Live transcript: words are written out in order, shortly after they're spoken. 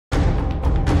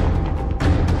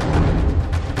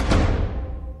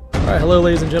All right, hello,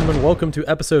 ladies and gentlemen. Welcome to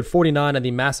episode 49 of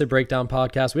the Massive Breakdown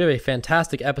Podcast. We have a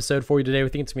fantastic episode for you today. We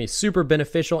think it's going to be super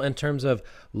beneficial in terms of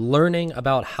learning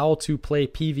about how to play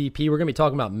PvP. We're going to be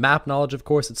talking about map knowledge, of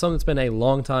course. It's something that's been a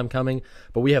long time coming,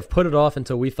 but we have put it off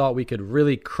until we thought we could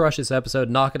really crush this episode,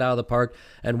 knock it out of the park.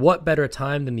 And what better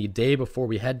time than the day before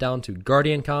we head down to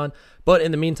Guardian Con? But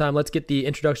in the meantime, let's get the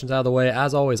introductions out of the way.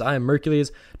 As always, I am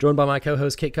Mercules, joined by my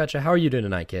co-host, Kit Kutcha. How are you doing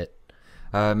tonight, Kit?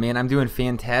 Man, I'm doing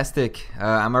fantastic.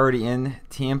 I'm already in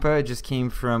Tampa. I just came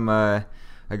from a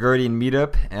Guardian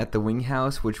meetup at the Wing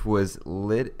House, which was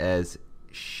lit as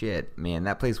shit. Man,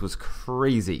 that place was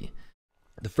crazy.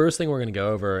 The first thing we're going to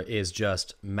go over is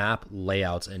just map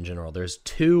layouts in general. There's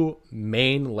two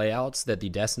main layouts that the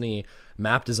Destiny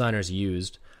map designers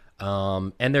used.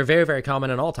 And they're very, very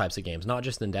common in all types of games, not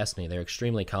just in Destiny. They're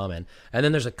extremely common. And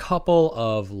then there's a couple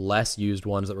of less used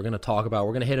ones that we're going to talk about.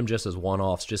 We're going to hit them just as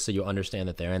one-offs, just so you understand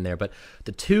that they're in there. But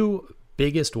the two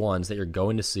biggest ones that you're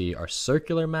going to see are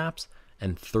circular maps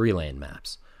and 3-lane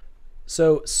maps.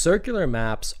 So circular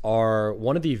maps are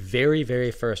one of the very,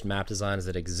 very first map designs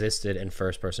that existed in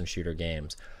first-person shooter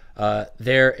games.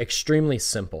 They're extremely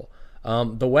simple.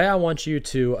 The way I want you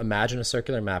to imagine a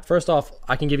circular map, first off,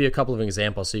 I can give you a couple of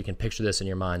examples so you can picture this in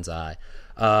your mind's eye.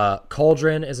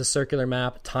 Cauldron is a circular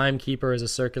map. Timekeeper is a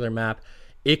circular map.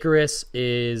 Icarus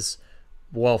is,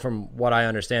 well, from what I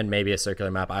understand, maybe a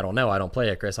circular map. I don't know. I don't play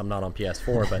Icarus. I'm not on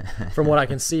PS4, but from what I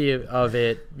can see of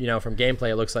it, from gameplay,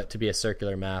 it looks like to be a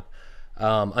circular map.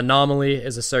 Anomaly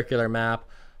is a circular map.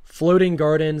 Floating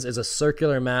Gardens is a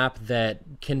circular map that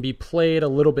can be played a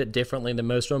little bit differently than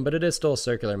most of them, but it is still a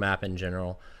circular map in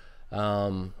general.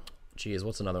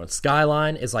 What's another one?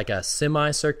 Skyline is like a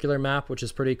semi-circular map, which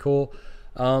is pretty cool.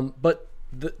 But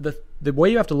the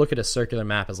way you have to look at a circular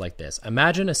map is like this.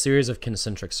 Imagine a series of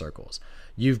concentric circles.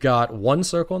 You've got one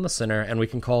circle in the center, and we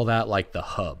can call that like the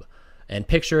hub. And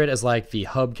picture it as like the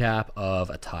hubcap of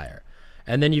a tire.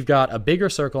 And then you've got a bigger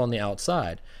circle on the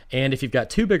outside. And if you've got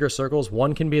two bigger circles,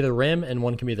 one can be the rim and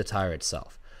one can be the tire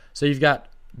itself. So you've got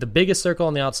the biggest circle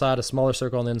on the outside, a smaller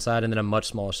circle on the inside, and then a much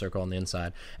smaller circle on the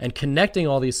inside. And connecting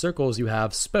all these circles, you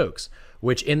have spokes,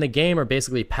 which in the game are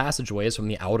basically passageways from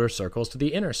the outer circles to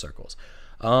the inner circles.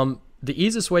 The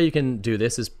easiest way you can do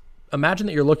this is imagine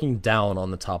that you're looking down on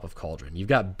the top of Cauldron. You've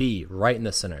got B right in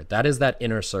the center. That is that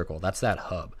inner circle. That's that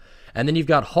hub. And then you've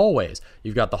got hallways.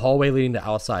 You've got the hallway leading to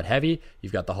outside heavy.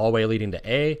 You've got the hallway leading to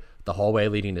A, the hallway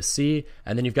leading to C,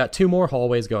 and then you've got two more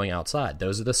hallways going outside.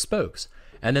 Those are the spokes.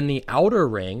 And then the outer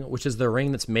ring, which is the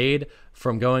ring that's made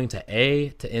from going to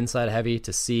A, to inside heavy,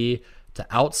 to C, to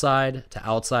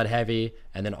outside heavy,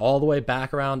 and then all the way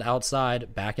back around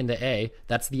outside, back into A.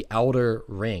 That's the outer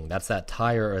ring. That's that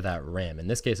tire or that rim. In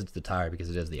this case, it's the tire because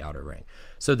it is the outer ring.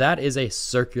 So that is a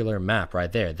circular map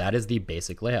right there. That is the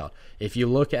basic layout. If you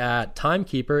look at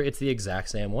Timekeeper, it's the exact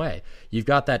same way. You've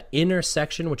got that inner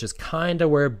section, which is kind of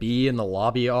where B and the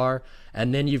lobby are,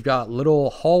 and then you've got little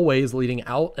hallways leading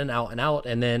out and out and out.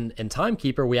 And then in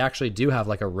Timekeeper, we actually do have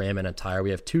like a rim and a tire.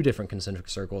 We have two different concentric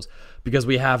circles because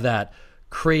we have that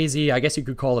crazy, I guess you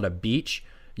could call it a beach.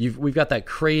 We've got that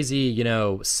crazy,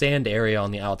 sand area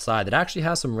on the outside that actually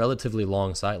has some relatively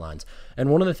long sightlines. And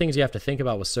one of the things you have to think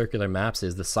about with circular maps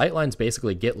is the sightlines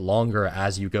basically get longer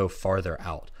as you go farther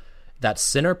out. That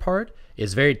center part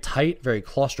is very tight, very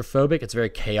claustrophobic. It's very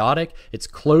chaotic. It's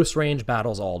close range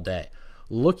battles all day.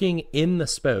 Looking in the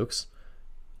spokes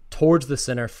towards the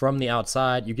center from the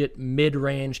outside, you get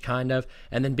mid-range kind of,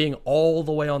 and then being all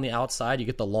the way on the outside, you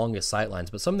get the longest sightlines.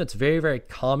 But something that's very, very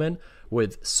common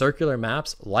with circular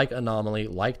maps like Anomaly,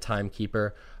 like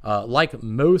Timekeeper, like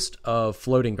most of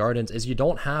Floating Gardens is you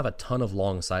don't have a ton of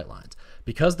long sightlines.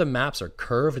 Because the maps are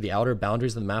curved, the outer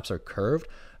boundaries of the maps are curved,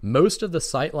 most of the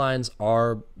sightlines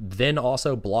are then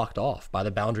also blocked off by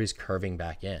the boundaries curving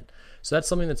back in. So that's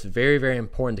something that's very, very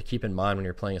important to keep in mind when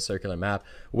you're playing a circular map,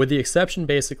 with the exception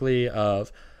basically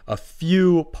of a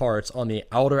few parts on the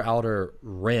outer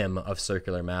rim of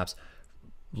circular maps.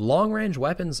 Long-range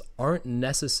weapons aren't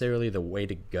necessarily the way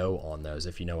to go on those,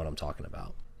 if you know what I'm talking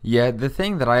about. Yeah, the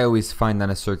thing that I always find on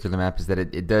a circular map is that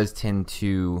it does tend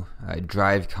to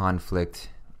drive conflict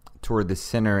toward the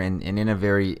center and in a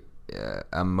very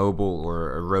a mobile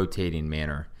or a rotating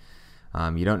manner.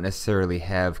 You don't necessarily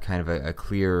have kind of a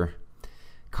clear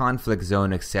conflict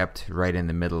zone except right in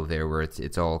the middle there where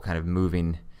it's all kind of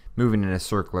moving in a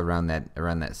circle around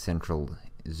that central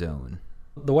zone.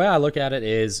 The way I look at it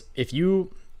is if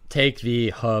you take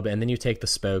the hub and then you take the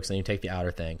spokes and you take the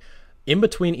outer thing, in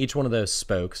between each one of those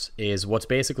spokes is what's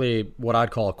basically what I'd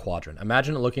call a quadrant.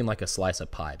 Imagine it looking like a slice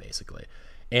of pie, basically.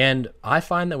 And I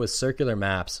find that with circular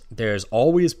maps, there's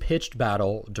always pitched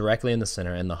battle directly in the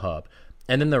center in the hub.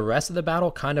 And then the rest of the battle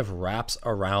kind of wraps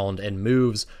around and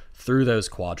moves through those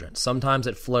quadrants. Sometimes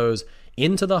it flows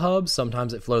into the hub,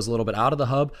 sometimes it flows a little bit out of the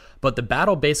hub, but the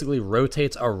battle basically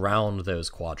rotates around those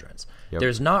quadrants. Yep.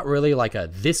 There's not really like a,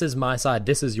 this is my side,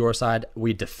 this is your side,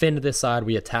 we defend this side,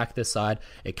 we attack this side.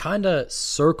 It kind of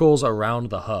circles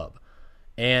around the hub.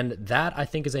 And that, I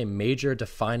think, is a major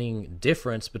defining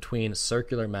difference between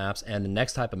circular maps and the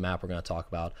next type of map we're going to talk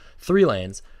about, 3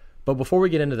 lanes. But before we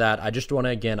get into that, I just want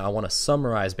to, I want to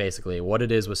summarize basically what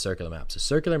it is with circular maps. So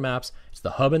circular maps, it's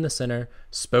the hub in the center,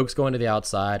 spokes going to the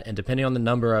outside, and depending on the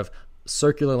number of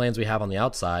circular lanes we have on the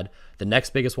outside, the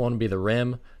next biggest one would be the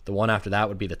rim, the one after that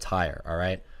would be the tire, all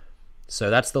right?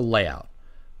 So that's the layout.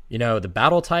 The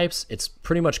battle types, it's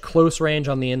pretty much close range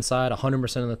on the inside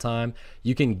 100% of the time.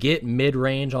 You can get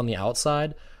mid-range on the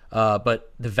outside,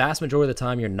 but the vast majority of the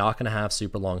time, you're not going to have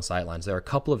super long sight lines. There are a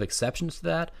couple of exceptions to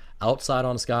that. Outside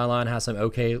on Skyline has some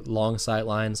okay long sight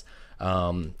lines.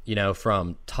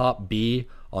 From top B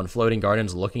on Floating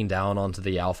Gardens, looking down onto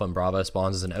the Alpha and Bravo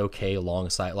spawns is an okay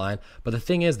long sight line. But the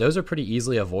thing is, those are pretty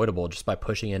easily avoidable just by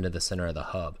pushing into the center of the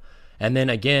hub. And then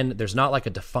again, there's not like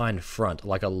a defined front,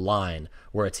 like a line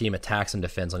where a team attacks and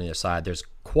defends on either side. There's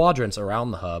quadrants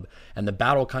around the hub, and the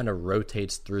battle kind of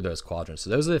rotates through those quadrants. So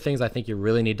those are the things I think you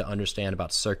really need to understand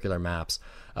about circular maps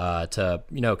to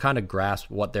kind of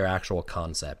grasp what their actual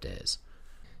concept is.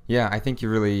 Yeah, I think you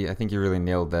really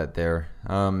nailed that there.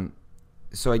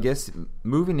 So I guess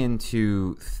moving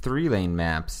into 3-lane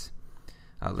maps,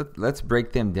 let's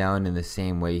break them down in the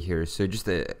same way here. So just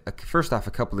first off,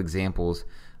 a couple examples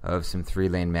of some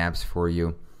 3-lane maps for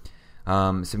you.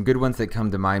 Some good ones that come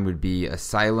to mind would be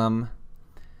Asylum,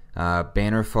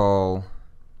 Bannerfall,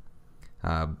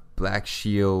 Black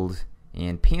Shield,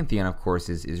 and Pantheon, of course,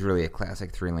 is really a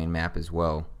classic 3-lane map as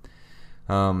well.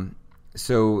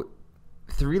 So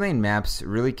 3-lane maps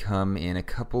really come in a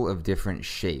couple of different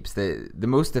shapes. The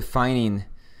most defining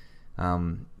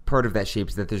part of that shape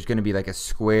is that there's going to be like a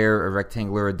square, a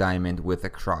rectangle, or a diamond with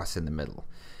a cross in the middle.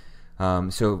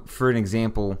 So for an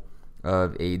example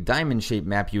of a diamond-shaped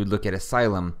map, you would look at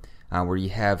Asylum, where you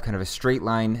have kind of a straight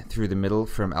line through the middle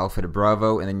from Alpha to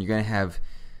Bravo, and then you're going to have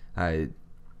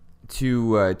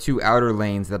two outer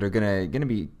lanes that are going to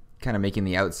be kind of making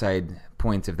the outside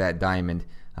points of that diamond,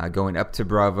 going up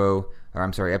to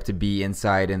up to B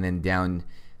inside, and then down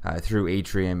through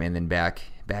Atrium, and then back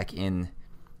in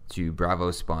to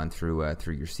Bravo spawn through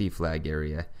your C flag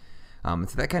area. So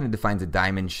that kind of defines a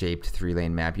diamond-shaped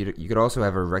 3-lane map. You could also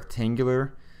have a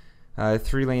rectangular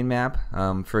 3-lane map.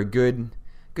 For a good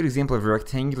example of a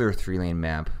rectangular 3-lane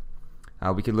map,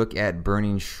 we could look at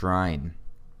Burning Shrine,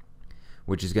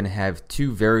 which is going to have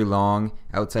 2 very long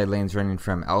outside lanes running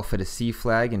from Alpha to C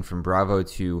flag and from Bravo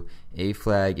to A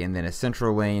flag, and then a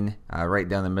central lane right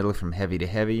down the middle from Heavy to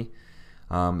Heavy.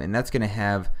 And that's going to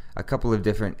have a couple of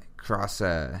different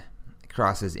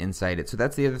crosses inside it. So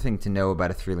that's the other thing to know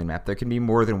about a 3-lane map. There can be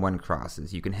more than one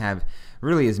crosses. You can have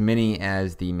really as many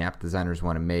as the map designers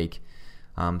want to make.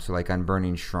 So like on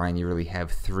Burning Shrine, you really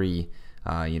have 3.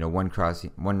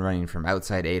 One running from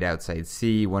outside A to outside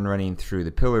C, one running through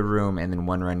the pillar room, and then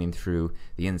one running through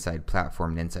the inside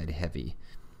platform and inside Heavy.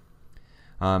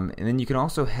 And then you can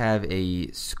also have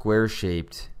a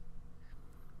square-shaped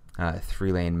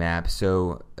 3-lane map.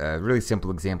 So a really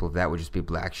simple example of that would just be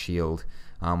Black Shield.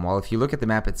 While if you look at the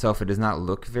map itself, it does not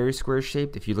look very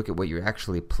square-shaped. If you look at what you're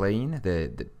actually playing,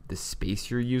 the space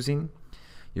you're using,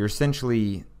 you're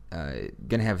essentially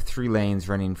going to have 3 lanes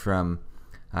running from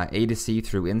A to C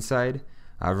through inside,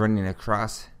 running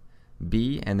across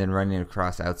B, and then running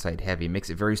across outside Heavy. It makes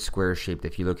it very square-shaped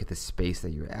if you look at the space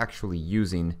that you're actually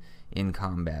using in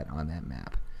combat on that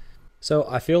map. So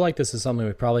I feel like this is something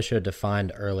we probably should have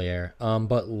defined earlier,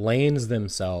 but lanes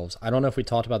themselves, I don't know if we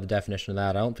talked about the definition of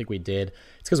that. I don't think we did.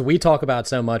 It's because we talk about it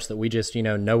so much that we just,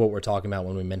 know what we're talking about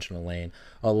when we mention a lane.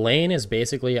 A lane is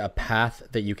basically a path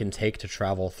that you can take to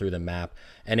travel through the map,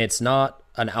 and it's not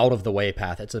an out-of-the-way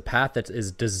path. It's a path that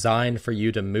is designed for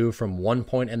you to move from one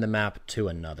point in the map to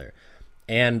another.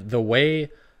 And the way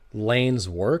lanes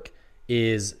work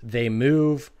is they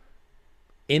move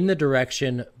in the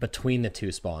direction between the 2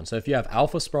 spawns. So if you have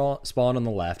Alpha spawn on the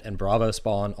left and Bravo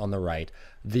spawn on the right,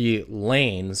 the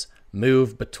lanes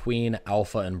move between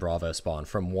Alpha and Bravo spawn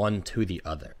from one to the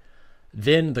other.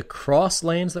 Then the cross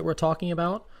lanes that we're talking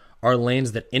about are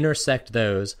lanes that intersect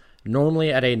those,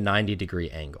 normally at a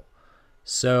 90-degree angle.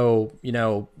 So,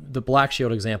 the Black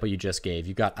Shield example you just gave,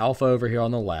 you've got Alpha over here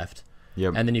on the left,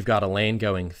 Yep. And then you've got a lane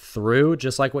going through,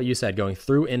 just like what you said, going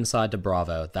through inside to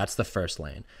Bravo. That's the first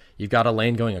lane. You've got a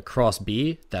lane going across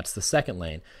B. That's the second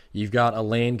lane. You've got a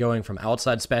lane going from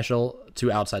outside special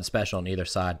to outside special on either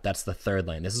side. That's the third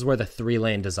lane. This is where the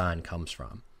 3-lane design comes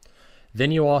from.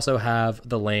 Then you also have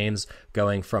the lanes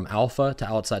going from alpha to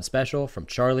outside special, from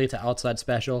Charlie to outside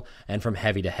special, and from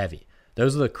heavy to heavy.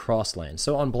 Those are the cross lanes.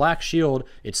 So on Black Shield,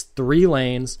 it's 3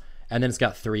 lanes, and then it's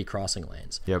got 3 crossing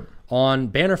lanes. Yep. On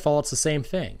Bannerfall, it's the same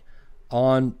thing.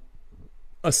 On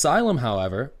Asylum,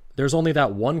 however, there's only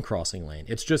that 1 crossing lane.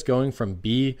 It's just going from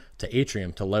B to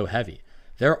Atrium to low heavy.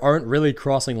 There aren't really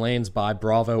crossing lanes by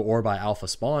Bravo or by Alpha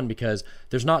Spawn because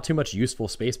there's not too much useful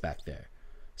space back there.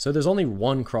 So there's only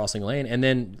 1 crossing lane. And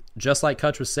then, just like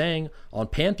Kutch was saying, on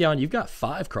Pantheon, you've got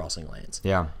 5 crossing lanes.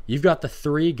 Yeah. You've got the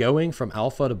 3 going from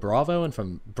Alpha to Bravo and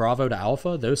from Bravo to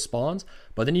Alpha, those spawns.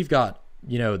 But then you've got,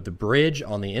 the bridge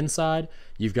on the inside.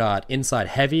 You've got inside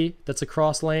heavy that's a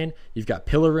cross lane. You've got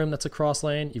pillar room that's a cross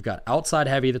lane. You've got outside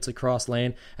heavy that's a cross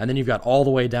lane. And then you've got all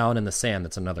the way down in the sand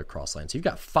that's another cross lane. So you've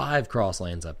got 5 cross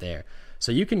lanes up there.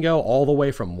 So you can go all the way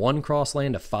from 1 cross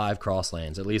lane to 5 cross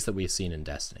lanes, at least that we've seen in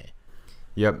Destiny.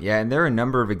 Yep, yeah, and there are a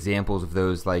number of examples of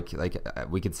those, like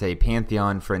we could say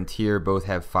Pantheon, Frontier, both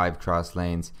have 5 cross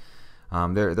lanes.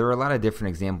 There are a lot of different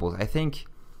examples. I think,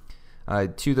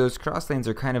 too, those cross lanes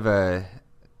are kind of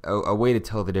a way to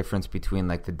tell the difference between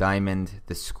like the diamond,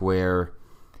 the square,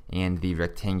 and the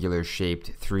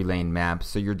rectangular-shaped 3-lane maps.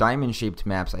 So your diamond-shaped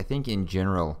maps, I think in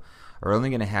general, are only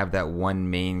going to have that 1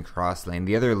 main cross lane.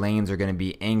 The other lanes are going to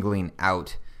be angling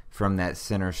out from that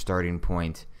center starting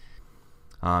point.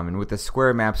 And with the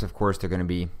square maps, of course, they're going to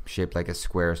be shaped like a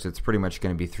square, so it's pretty much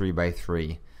going to be 3 by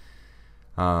 3.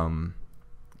 And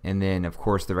then, of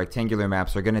course, the rectangular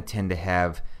maps are going to tend to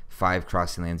have 5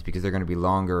 crossing lanes because they're going to be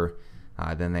longer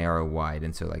than they are wide.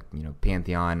 And so, like,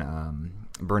 Pantheon,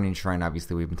 Burning Shrine,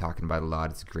 obviously, we've been talking about a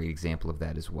lot. It's a great example of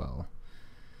that as well.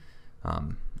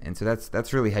 And so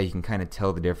that's really how you can kind of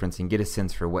tell the difference and get a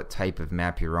sense for what type of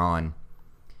map you're on.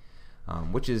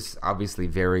 Which is obviously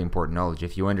very important knowledge.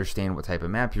 If you understand what type of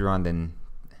map you're on, then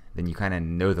you kind of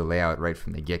know the layout right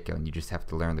from the get-go, and you just have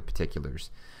to learn the particulars.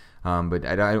 But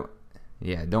I don't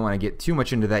want to get too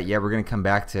much into that yet. We're going to come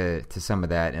back to some of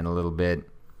that in a little bit.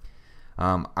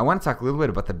 I want to talk a little bit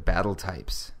about the battle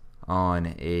types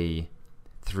on a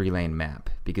 3-lane map,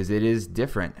 because it is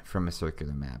different from a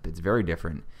circular map. It's very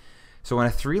different. So on a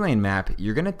 3-lane map,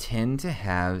 you're going to tend to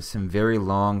have some very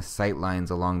long sight lines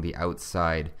along the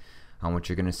outside,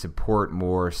 which are going to support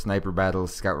more sniper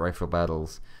battles, scout rifle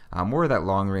battles, more of that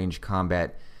long-range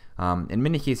combat. In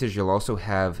many cases, you'll also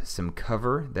have some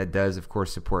cover that does, of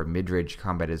course, support mid-range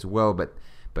combat as well, but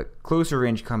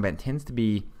closer-range combat tends to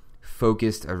be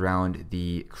focused around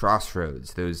the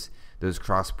crossroads, those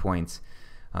cross points.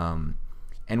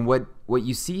 And what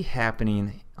you see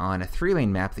happening on a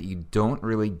 3-lane map that you don't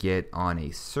really get on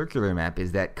a circular map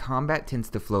is that combat tends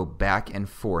to flow back and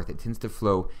forth. It tends to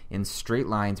flow in straight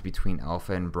lines between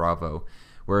Alpha and Bravo,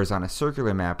 whereas on a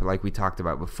circular map, like we talked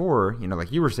about before,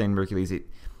 like you were saying, Mercules,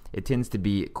 it tends to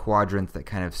be quadrants that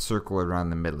kind of circle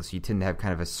around the middle. So you tend to have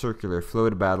kind of a circular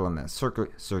flow to battle on that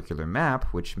circular map,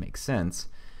 which makes sense.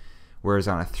 Whereas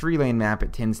on a 3-lane map,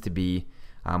 it tends to be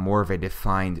more of a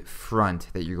defined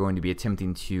front that you're going to be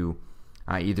attempting to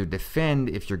either defend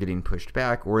if you're getting pushed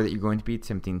back, or that you're going to be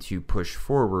attempting to push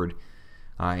forward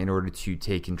in order to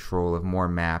take control of more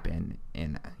map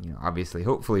and obviously,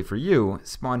 hopefully for you,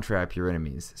 spawn trap your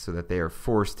enemies so that they are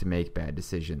forced to make bad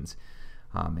decisions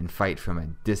and fight from a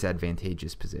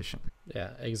disadvantageous position.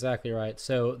 Yeah, exactly right.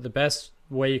 So the best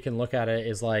way you can look at it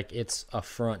is like it's a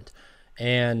front.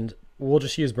 And we'll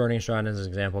just use Burning Shrine as an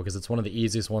example because it's one of the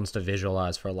easiest ones to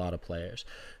visualize for a lot of players.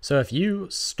 So if you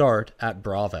start at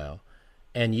Bravo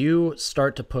and you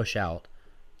start to push out,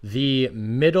 the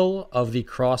middle of the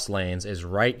cross lanes is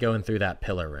right going through that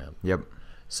pillar room. Yep.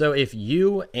 So if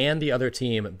you and the other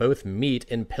team both meet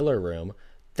in pillar room,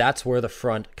 that's where the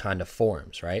front kind of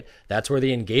forms, right? That's where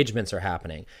the engagements are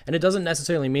happening. And it doesn't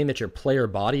necessarily mean that your player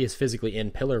body is physically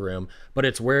in pillar room, but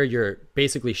it's where you're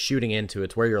basically shooting into.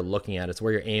 It's where you're looking at. It's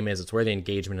where your aim is. It's where the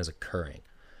engagement is occurring.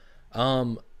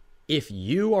 If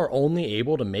you are only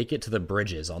able to make it to the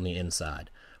bridges on the inside,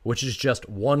 which is just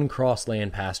 1 cross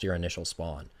lane past your initial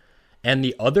spawn, and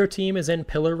the other team is in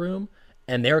pillar room,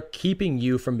 and they're keeping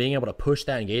you from being able to push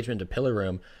that engagement to pillar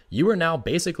room, you are now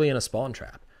basically in a spawn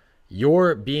trap.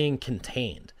 You're being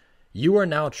contained. You are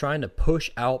now trying to push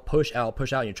out, push out,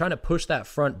 push out. You're trying to push that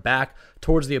front back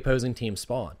towards the opposing team's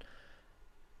spawn.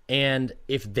 And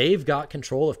if they've got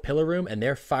control of pillar room and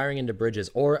they're firing into bridges,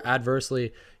 or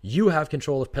adversely, you have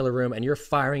control of pillar room and you're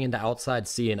firing into outside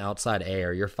C and outside A,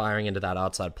 or you're firing into that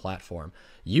outside platform,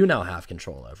 you now have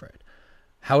control over it.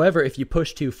 However, if you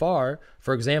push too far,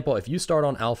 for example, if you start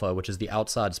on Alpha, which is the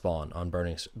outside spawn on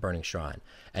Burning Shrine,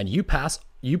 and you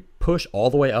push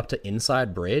all the way up to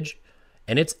inside bridge,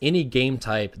 and it's any game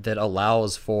type that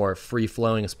allows for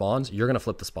free-flowing spawns, you're going to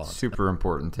flip the spawn. Super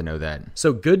important to know that.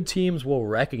 So good teams will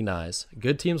recognize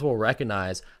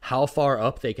how far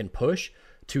up they can push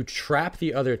to trap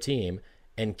the other team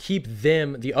and keep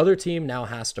them. The other team now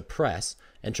has to press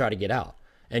and try to get out.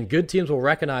 And good teams will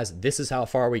recognize this is how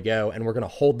far we go, and we're going to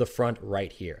hold the front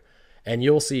right here. And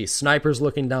you'll see snipers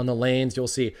looking down the lanes. You'll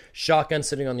see shotguns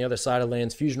sitting on the other side of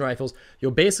lanes, fusion rifles.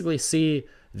 You'll basically see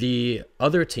the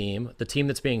other team, the team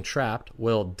that's being trapped,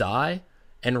 will die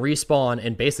and respawn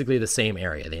in basically the same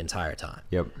area the entire time.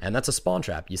 Yep. And that's a spawn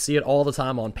trap. You see it all the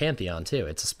time on Pantheon too.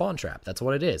 It's a spawn trap. That's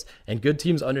what it is. And good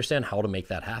teams understand how to make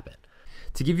that happen.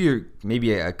 To give you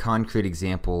maybe a concrete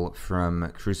example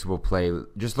from Crucible play,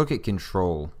 just look at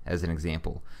Control as an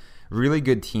example. Really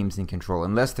good teams in Control,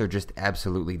 unless they're just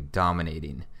absolutely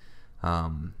dominating,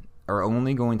 are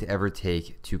only going to ever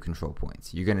take 2 control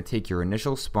points. You're going to take your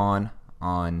initial spawn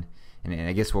on, and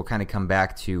I guess we'll kind of come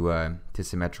back to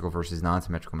symmetrical versus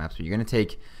non-symmetrical maps. But you're going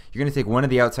to take one of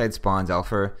the outside spawns,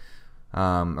 Alpha,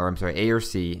 A or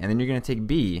C, and then you're going to take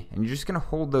B, and you're just going to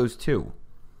hold those 2.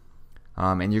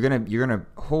 And you're gonna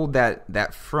hold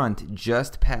that front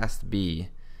just past B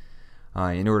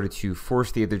in order to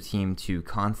force the other team to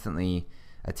constantly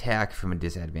attack from a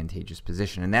disadvantageous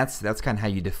position. And that's kind of how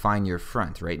you define your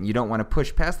front, right? And you don't want to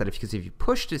push past that, because if you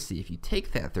push to C, if you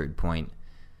take that 3rd point,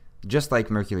 just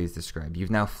like Mercury's described, you've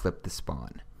now flipped the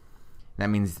spawn. That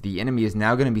means the enemy is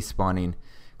now going to be spawning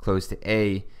close to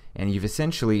A, and you've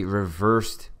essentially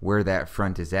reversed where that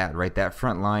front is at, right? That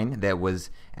front line that was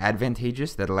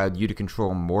advantageous, that allowed you to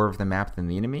control more of the map than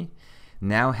the enemy,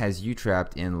 now has you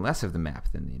trapped in less of the map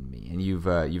than the enemy, and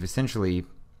you've essentially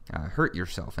hurt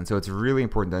yourself. And so it's really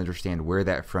important to understand where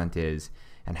that front is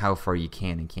and how far you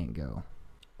can and can't go.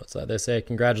 What's that they say?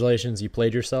 Congratulations, you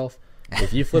played yourself.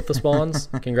 If you flip the spawns,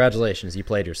 congratulations, you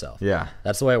played yourself. Yeah.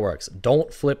 That's the way it works.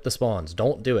 Don't flip the spawns.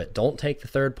 Don't do it. Don't take the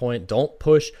 3rd point. Don't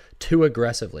push too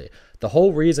aggressively. The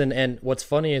whole reason, and what's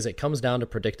funny is it comes down to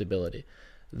predictability.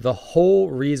 The whole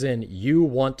reason you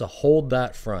want to hold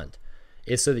that front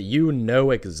is so that you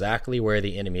know exactly where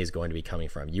the enemy is going to be coming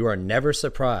from. You are never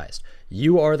surprised.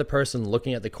 You are the person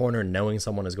looking at the corner knowing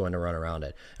someone is going to run around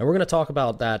it. And we're going to talk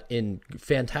about that in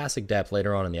fantastic depth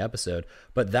later on in the episode,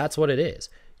 but that's what it is.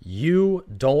 You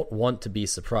don't want to be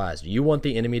surprised. You want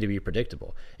the enemy to be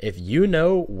predictable. If you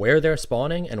know where they're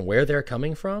spawning and where they're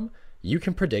coming from, you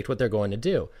can predict what they're going to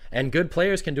do. And good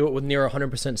players can do it with near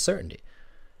 100% certainty.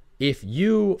 If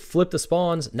you flip the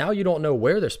spawns, now you don't know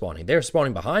where they're spawning. They're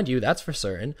spawning behind you, that's for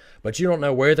certain, but you don't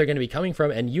know where they're going to be coming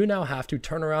from, and you now have to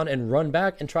turn around and run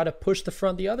back and try to push the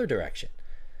front the other direction.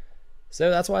 So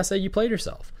that's why I say you played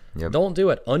yourself. Yep. Don't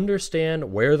do it.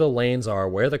 Understand where the lanes are,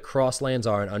 where the cross lanes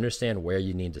are, and understand where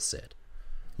you need to sit.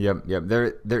 Yep.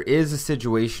 There is a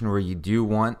situation where you do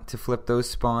want to flip those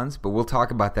spawns, but we'll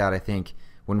talk about that, I think,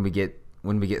 when we get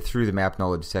through the map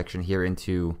knowledge section here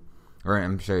through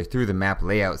the map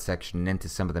layout section and into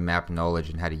some of the map knowledge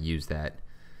and how to use that.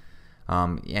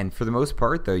 And for the most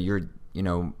part, though,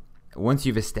 once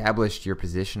you've established your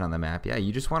position on the map,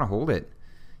 you just want to hold it.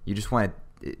 You just want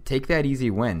to take that easy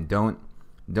win. Don't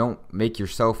make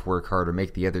yourself work harder,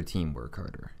 make the other team work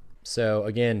harder. So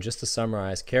again, just to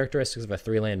summarize, characteristics of a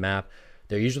 3-lane map,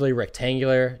 they're usually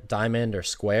rectangular, diamond, or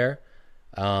square.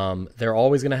 They're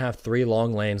always going to have 3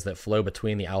 long lanes that flow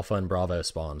between the Alpha and Bravo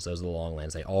spawns. Those are the long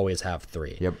lanes. They always have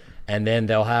 3. Yep. And then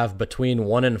they'll have between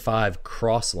 1 and 5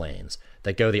 cross lanes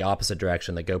that go the opposite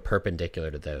direction, that go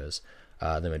perpendicular to those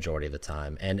the majority of the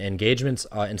time. And engagements,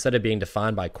 instead of being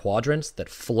defined by quadrants that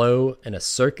flow in a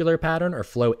circular pattern or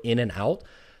flow in and out,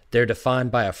 they're defined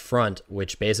by a front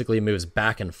which basically moves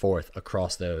back and forth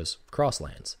across those cross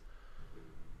lanes.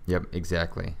 Yep,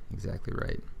 exactly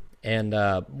right. And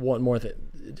one more thing,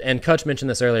 and Kutch mentioned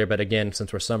this earlier, but again,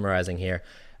 since we're summarizing here,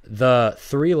 the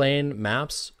 3-lane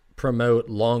maps promote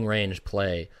long-range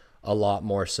play a lot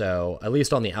more so, at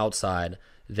least on the outside,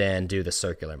 than do the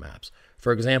circular maps.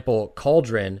 For example,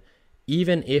 Cauldron,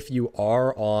 even if you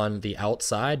are on the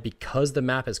outside, because the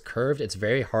map is curved, it's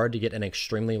very hard to get an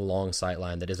extremely long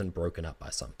sightline that isn't broken up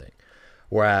by something.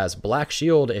 Whereas Black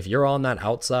Shield, if you're on that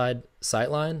outside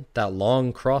sightline, that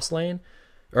long cross lane,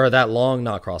 or the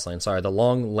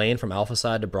long lane from Alpha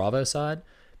side to Bravo side,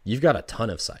 you've got a ton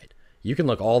of sight. you can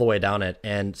look all the way down it,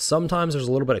 and sometimes there's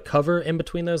a little bit of cover in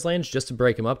between those lanes just to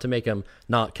break them up to make them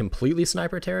not completely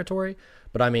sniper territory.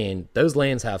 But I mean, those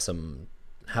lanes have some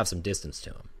distance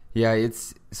to them. Yeah,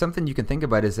 it's something you can think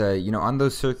about is, on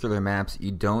those circular maps,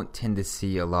 you don't tend to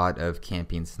see a lot of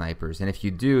camping snipers. And if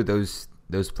you do, those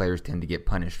players tend to get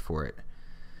punished for it.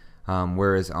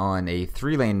 Whereas on a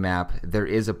 3-lane map, there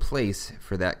is a place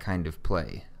for that kind of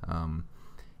play.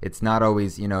 It's not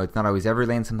always, every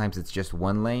lane. Sometimes it's just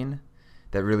one lane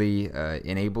that really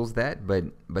enables that.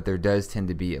 But there does tend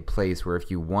to be a place where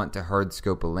if you want to hard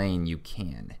scope a lane, you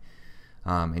can.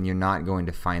 And you're not going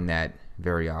to find that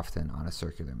very often on a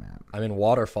circular map. I mean,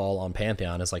 Waterfall on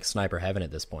Pantheon is like sniper heaven at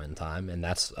this point in time, and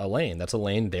that's a lane. That's a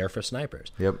lane there for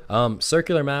snipers. Yep.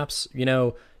 Circular maps,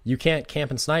 you can't camp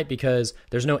and snipe because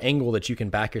there's no angle that you can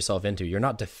back yourself into. You're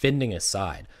not defending a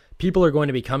side. People are going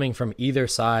to be coming from either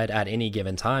side at any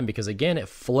given time because, again, it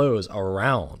flows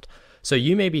around. So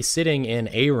you may be sitting in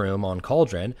a room on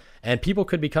Cauldron, and people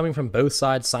could be coming from both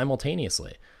sides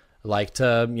simultaneously, like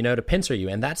to pincer you.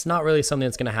 And that's not really something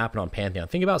that's going to happen on Pantheon.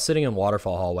 Think about sitting in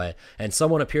Waterfall hallway and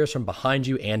someone appears from behind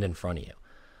you and in front of you.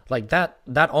 Like that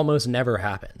almost never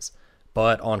happens.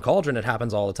 But on Cauldron, it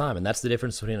happens all the time. And that's the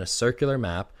difference between a circular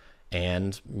map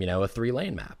and, a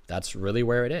 3-lane map. That's really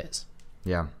where it is.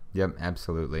 Yeah. Yep.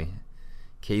 Absolutely.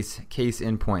 Case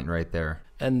in point right there.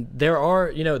 And there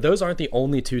are, those aren't the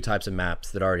only 2 types of maps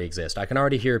that already exist. I can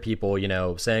already hear people,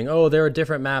 saying, oh, there are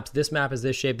different maps. This map is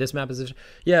this shape. This map is this.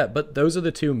 Yeah, but those are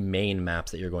the 2 main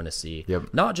maps that you're going to see.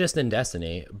 Yep. Not just in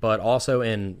Destiny, but also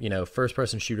in,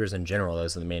 first-person shooters in general.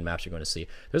 Those are the main maps you're going to see.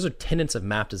 Those are tenets of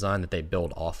map design that they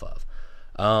build off of.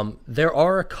 There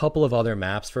are a couple of other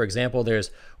maps. For example,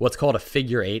 there's what's called a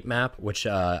figure 8 map, which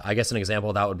I guess an example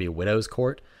of that would be Widow's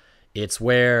Court. It's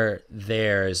where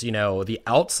there's, the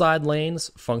outside lanes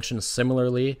function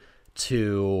similarly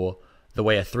to the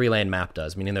way a 3-lane map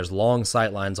does, meaning there's long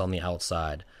sight lines on the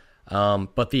outside.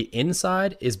 But the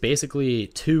inside is basically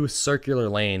 2 circular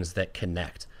lanes that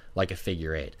connect like a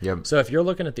figure 8. Yep. So if you're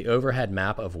looking at the overhead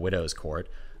map of Widow's Court,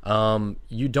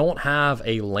 you don't have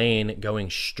a lane going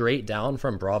straight down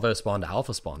from Bravo spawn to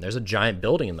Alpha spawn. There's a giant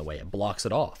building in the way. It blocks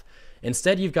it off.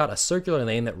 Instead, you've got a circular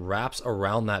lane that wraps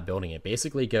around that building. It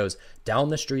basically goes down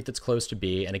the street that's close to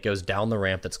B, and it goes down the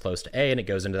ramp that's close to A, and it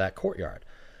goes into that courtyard.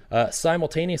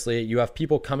 Simultaneously, you have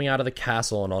people coming out of the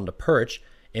castle and onto Perch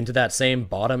into that same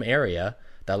bottom area,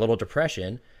 that little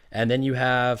depression, and then you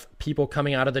have people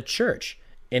coming out of the church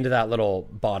into that little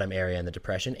bottom area in the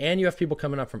depression, and you have people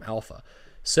coming up from Alpha.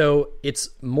 So it's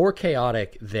more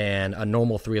chaotic than a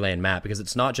normal 3-lane map because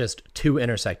it's not just 2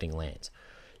 intersecting lanes.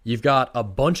 You've got a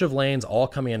bunch of lanes all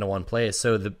coming into one place.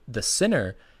 So the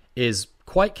center is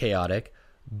quite chaotic,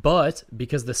 but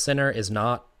because the center is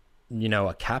not,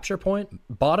 a capture point,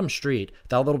 bottom street,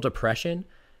 that little depression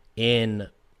in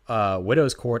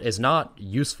Widow's Court is not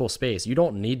useful space. You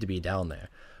don't need to be down there.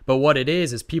 But what it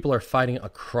is people are fighting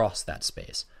across that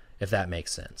space, if that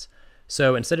makes sense.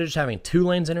 So instead of just having 2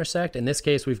 lanes intersect, in this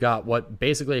case, we've got what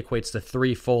basically equates to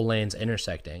 3 full lanes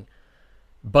intersecting.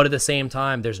 But at the same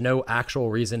time, there's no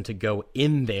actual reason to go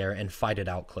in there and fight it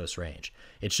out close range.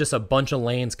 It's just a bunch of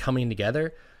lanes coming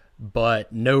together,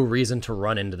 but no reason to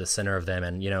run into the center of them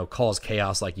and, cause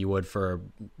chaos like you would for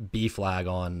B flag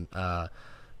on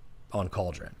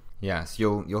Cauldron. Yes,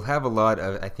 you'll have a lot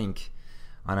of, I think,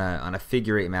 on a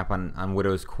figure 8 map on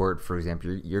Widow's Court, for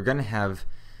example, you're going to have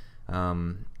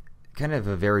kind of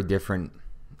a very different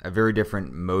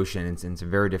motion and some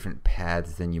very different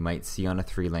paths than you might see on a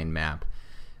 3-lane map.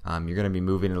 You're going to be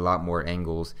moving at a lot more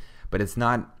angles, but it's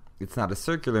not a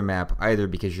circular map either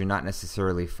because you're not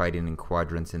necessarily fighting in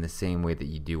quadrants in the same way that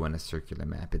you do on a circular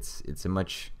map. It's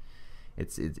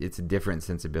a different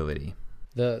sensibility.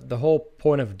 The whole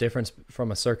point of difference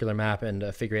from a circular map and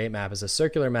a figure 8 map is a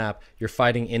circular map, you're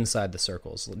fighting inside the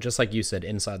circles, just like you said,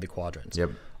 inside the quadrants.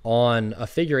 Yep. On a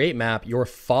figure 8 map, you're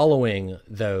following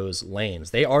those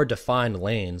lanes. They are defined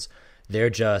lanes.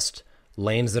 They're just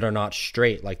lanes that are not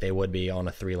straight like they would be on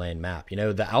a 3-lane map.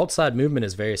 The outside movement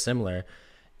is very similar,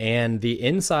 and the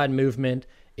inside movement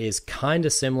is kind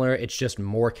of similar. It's just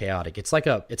more chaotic. It's like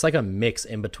a mix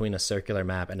in between a circular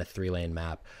map and a 3-lane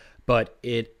map. But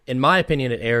in my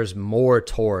opinion, it errs more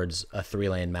towards a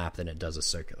 3-lane map than it does a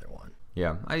circular one.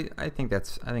 Yeah, I think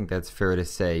that's fair to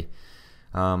say.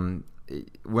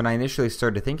 When I initially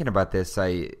started thinking about this,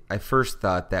 I first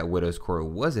thought that Widow's Court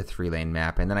was a 3-lane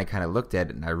map, and then I kind of looked at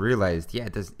it and I realized,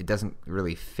 it doesn't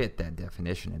really fit that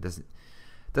definition. It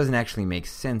doesn't actually make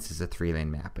sense as a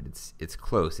 3-lane map, but it's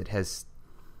close. It has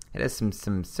some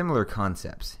similar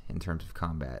concepts in terms of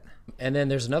combat. And then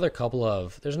there's another couple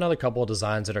of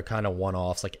designs that are kind of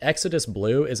one-offs. Like Exodus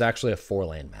Blue is actually a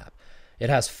 4-lane map. It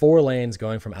has 4 lanes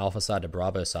going from alpha side to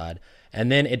Bravo side,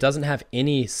 and then it doesn't have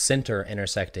any center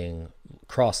intersecting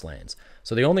cross lanes.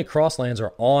 So the only cross lanes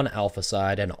are on alpha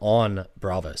side and on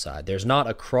Bravo side. There's not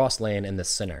a cross lane in the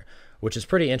center, which is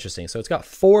pretty interesting. So it's got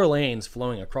 4 lanes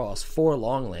flowing across, 4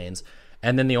 long lanes,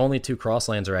 and then the only 2 cross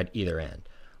lanes are at either end,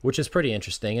 which is pretty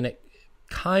interesting. And it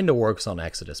kind of works on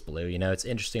Exodus Blue. You know, it's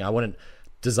interesting. I wouldn't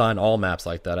design all maps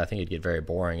like that. I think it'd get very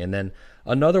boring. And then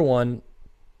another one,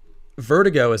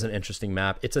 Vertigo, is an interesting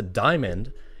map. It's a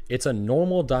diamond. It's a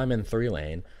normal diamond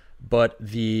 3-lane, but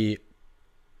the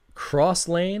cross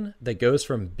lane that goes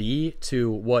from B to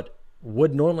what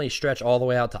would normally stretch all the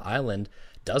way out to island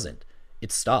doesn't.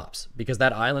 It stops because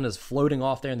that island is floating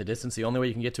off there in the distance. The only way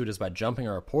you can get to it is by jumping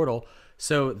or a portal.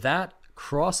 So that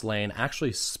cross lane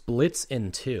actually splits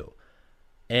in 2.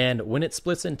 And when it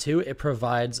splits in 2, it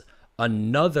provides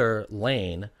another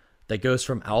lane that goes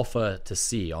from alpha to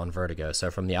C on Vertigo.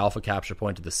 So from the alpha capture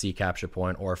point to the C capture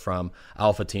point, or from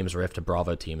alpha team's rift to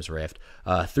Bravo team's rift,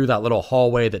 through that little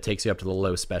hallway that takes you up to the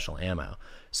low special ammo.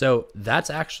 So that's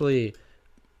actually,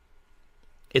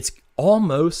 it's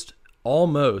almost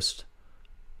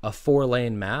a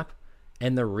 4-lane map.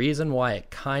 And the reason why it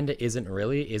kind of isn't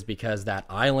really is because that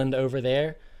island over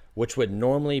there, which would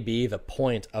normally be the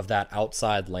point of that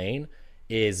outside lane,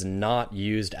 is not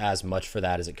used as much for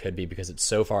that as it could be because it's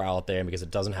so far out there and because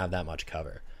it doesn't have that much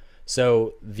cover.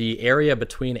 So the area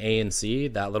between A and C,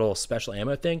 that little special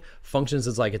ammo thing, functions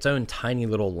as like its own tiny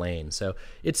little lane. So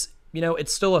it's, you know,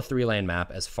 it's still a 3-lane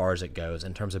map as far as it goes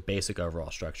in terms of basic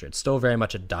overall structure. It's still very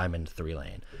much a diamond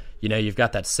 3-lane. You know, you've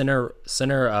got that center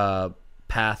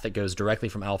path that goes directly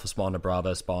from alpha spawn to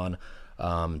Bravo spawn,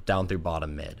 down through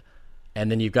bottom mid.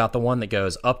 And then you've got the one that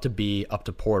goes up to B, up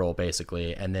to portal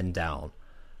basically, and then down.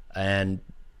 And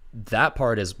that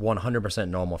part is 100%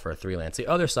 normal for a 3-lane. It's the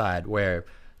other side where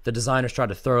the designers try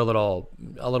to throw a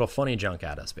little funny junk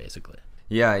at us, basically.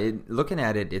 Yeah, looking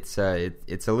at it, it's a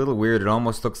little weird. It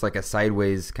almost looks like a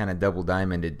sideways kind of double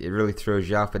diamond. It really throws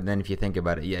you off. But then if you think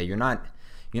about it, yeah, you're not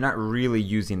really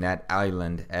using that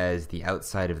island as the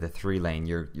outside of the 3-lane.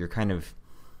 You're kind of,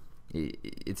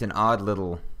 it's an odd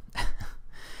little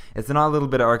it's an odd little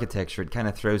bit of architecture. It kind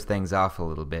of throws things off a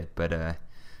little bit, but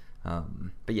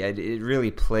yeah, it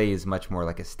really plays much more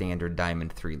like a standard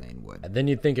diamond 3-lane would. Then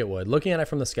you'd think it would. Looking at it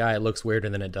from the sky, it looks weirder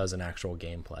than it does in actual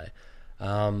gameplay.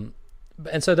 And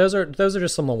so those are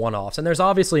just some of the one-offs. And there's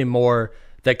obviously more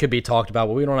that could be talked about,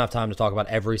 but we don't have time to talk about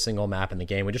every single map in the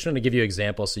game. We just want to give you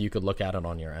examples so you could look at it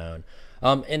on your own.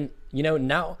 And you know,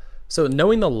 now, so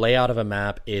knowing the layout of a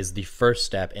map is the first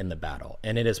step in the battle,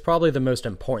 and it is probably the most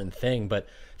important thing, but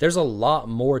there's a lot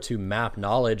more to map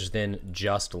knowledge than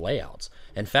just layouts.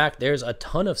 In fact, there's a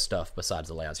ton of stuff besides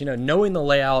the layouts. You know, knowing the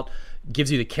layout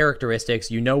gives you the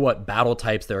characteristics. You know what battle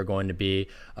types there are going to be.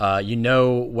 You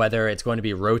know whether it's going to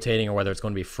be rotating or whether it's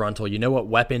going to be frontal. You know what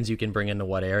weapons you can bring into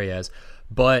what areas.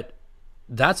 But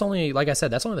that's only, like I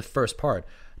said, that's only the first part.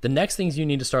 The next things you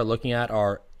need to start looking at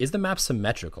are, is the map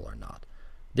symmetrical or not?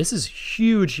 This is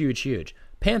huge, huge, huge.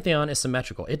 Pantheon is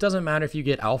symmetrical. It doesn't matter if you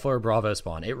get Alpha or Bravo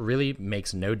spawn. It really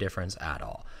makes no difference at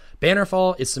all.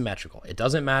 Bannerfall is symmetrical. It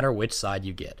doesn't matter which side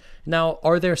you get. Now,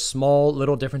 are there small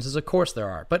little differences? Of course there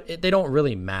are, but they don't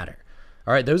really matter.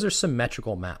 All right, those are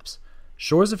symmetrical maps.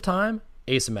 Shores of Time,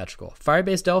 asymmetrical.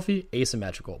 Firebase Delphi,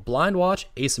 asymmetrical. Blind Watch,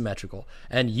 asymmetrical.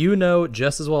 And you know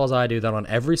just as well as I do that on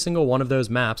every single one of those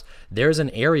maps, there's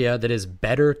an area that is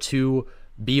better to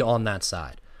be on that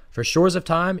side. For Shores of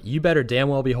Time, you better damn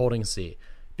well be holding C,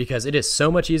 because it is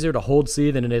so much easier to hold C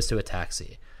than it is to attack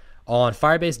C. On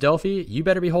Firebase Delphi, you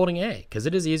better be holding A, because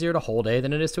it is easier to hold A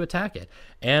than it is to attack it.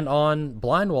 And on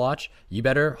Blind Watch, you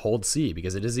better hold C,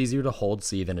 because it is easier to hold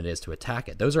C than it is to attack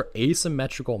it. Those are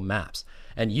asymmetrical maps.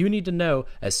 And you need to know,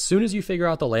 as soon as you figure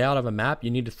out the layout of a map,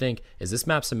 you need to think, is this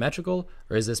map symmetrical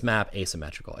or is this map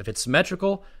asymmetrical? If it's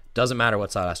symmetrical, doesn't matter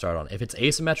what side I start on. If it's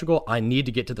asymmetrical, I need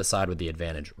to get to the side with the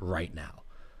advantage right now.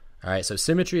 All right, so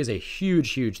symmetry is a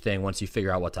huge, huge thing once you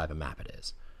figure out what type of map it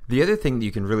is. The other thing that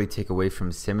you can really take away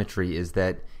from symmetry is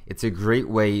that it's a great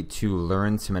way to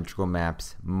learn symmetrical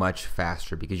maps much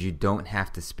faster, because you don't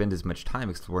have to spend as much time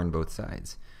exploring both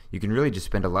sides. You can really just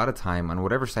spend a lot of time on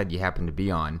whatever side you happen to be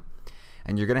on,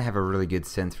 and you're going to have a really good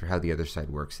sense for how the other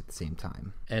side works at the same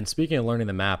time. And speaking of learning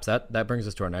the maps, that brings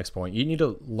us to our next point. You need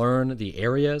to learn the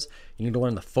areas. You need to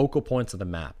learn the focal points of the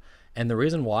map. And the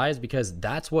reason why is because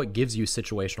that's what gives you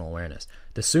situational awareness.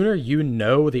 The sooner you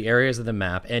know the areas of the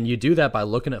map, and you do that by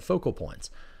looking at focal points,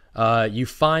 you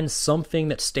find something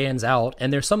that stands out,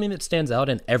 and there's something that stands out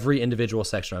in every individual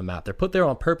section of a map. They're put there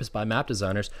on purpose by map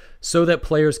designers so that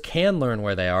players can learn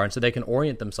where they are and so they can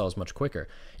orient themselves much quicker.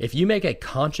 If you make a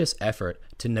conscious effort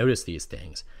to notice these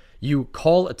things, you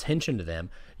call attention to them,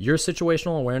 your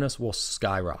situational awareness will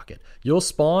skyrocket. You'll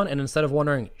spawn, and instead of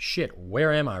wondering, shit,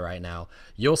 where am I right now?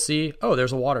 You'll see, oh,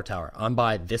 there's a water tower. I'm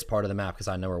by this part of the map because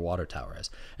I know where water tower is.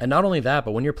 And not only that,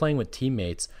 but when you're playing with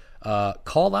teammates,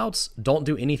 call outs don't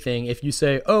do anything if you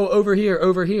say, oh, over here,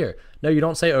 over here. No, you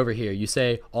don't say over here. You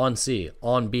say on C,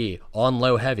 on B, on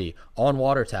low heavy, on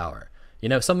water tower,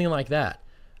 something like that.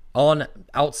 On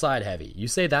outside heavy. You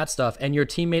say that stuff, and your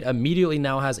teammate immediately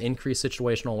now has increased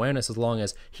situational awareness as long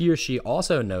as he or she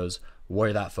also knows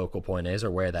where that focal point is or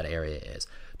where that area is.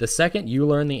 The second you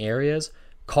learn the areas,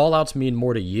 call outs mean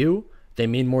more to you. They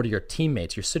mean more to your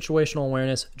teammates. Your situational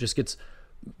awareness just gets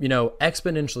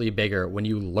exponentially bigger when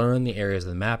you learn the areas of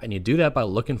the map, and you do that by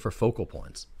looking for focal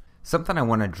points. Something I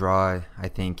want to draw, I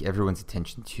think, everyone's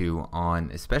attention to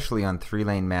especially on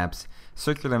 3-lane maps.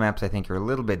 Circular maps, I think, are a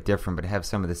little bit different, but have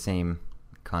some of the same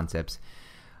concepts.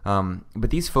 But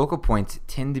these focal points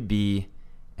tend to be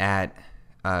at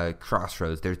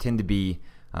crossroads. They tend to be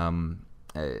along,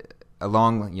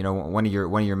 one of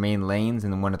your main lanes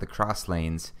and then one of the cross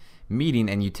lanes meeting,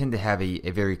 and you tend to have a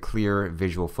very clear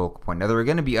visual focal point. Now, there are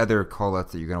going to be other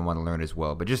callouts that you're going to want to learn as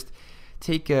well, but just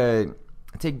take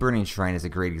Burning Shrine as a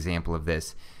great example of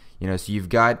this. So you've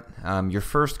got your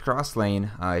first cross lane.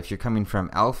 If you're coming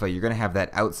from Alpha, you're going to have that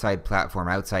outside platform,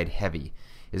 outside heavy,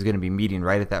 is going to be meeting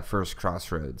right at that first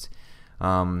crossroads.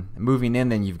 Moving in,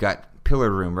 then you've got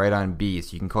Pillar Room right on B.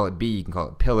 So you can call it B, you can call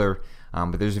it Pillar,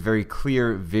 but there's a very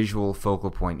clear visual focal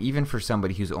point, even for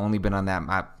somebody who's only been on that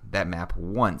map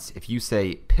once. If you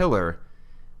say Pillar,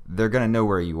 they're going to know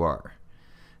where you are.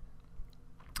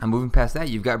 Moving past that,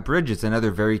 you've got Bridges, another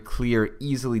very clear,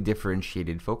 easily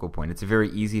differentiated focal point. It's a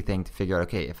very easy thing to figure out.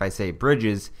 Okay, if I say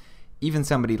Bridges, even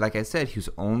somebody, like I said, who's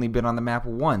only been on the map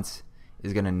once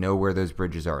is going to know where those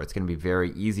bridges are. It's going to be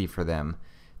very easy for them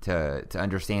to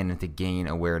understand and to gain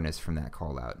awareness from that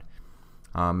call out.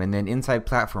 And then inside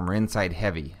platform or inside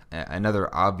heavy,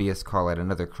 another obvious call out,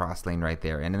 another cross lane right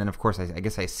there. And then, of course, I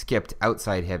guess I skipped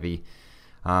outside heavy,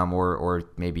 or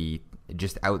maybe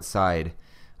just outside.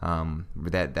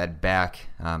 That back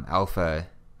alpha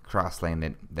cross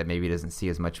lane that maybe doesn't see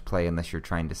as much play unless you're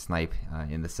trying to snipe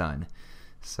in the sun.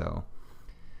 So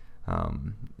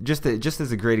just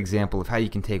as a great example of how you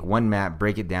can take one map,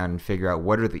 break it down, and figure out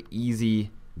what are the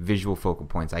easy visual focal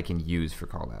points I can use for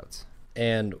callouts.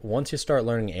 And once you start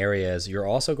learning areas, you're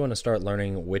also going to start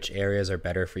learning which areas are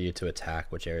better for you to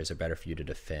attack, which areas are better for you to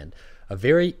defend. A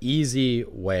very easy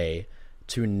way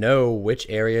to know which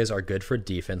areas are good for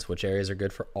defense, which areas are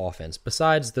good for offense,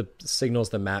 besides the signals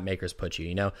the map makers put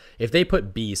you. If they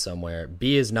put B somewhere,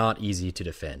 B is not easy to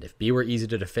defend. If B were easy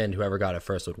to defend, whoever got it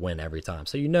first would win every time.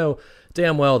 So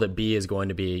damn well that B is going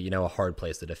to be, a hard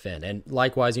place to defend. And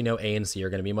likewise, A and C are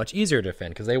going to be much easier to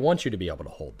defend because they want you to be able to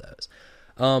hold those.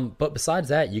 But besides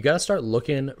that, you got to start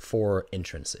looking for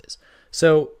entrances.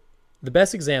 So the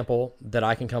best example that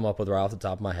I can come up with right off the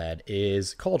top of my head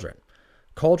is Cauldron.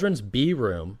 Cauldron's B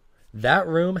room, that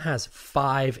room has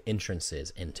 5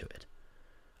 entrances into it.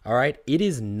 All right? It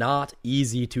is not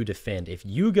easy to defend. If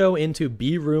you go into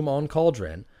B room on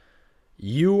Cauldron,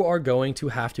 you are going to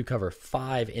have to cover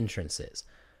 5 entrances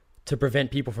to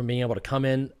prevent people from being able to come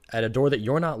in at a door that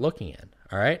you're not looking in.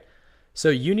 All right? So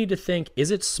you need to think,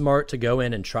 is it smart to go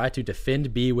in and try to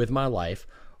defend B with my life,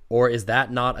 or is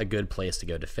that not a good place to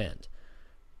go defend?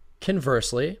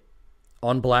 Conversely,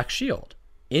 on Black Shield,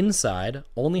 inside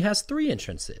only has 3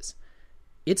 entrances.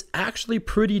 It's actually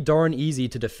pretty darn easy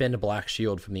to defend Black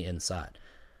Shield from the inside.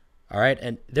 All right,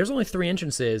 and there's only 3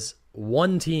 entrances.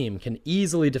 One team can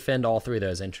easily defend all 3 of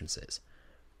those entrances.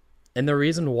 And the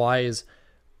reason why is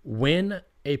when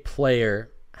a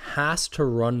player has to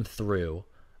run through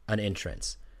an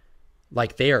entrance,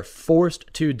 like they are forced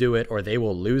to do it or they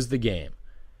will lose the game,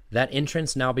 that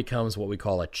entrance now becomes what we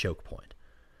call a choke point.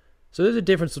 So there's a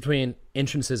difference between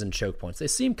entrances and choke points. They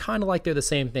seem kind of like they're the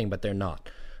same thing, but they're not.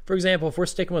 For example, if we're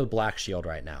sticking with Black Shield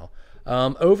right now,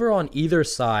 over on either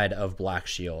side of Black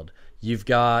Shield, you've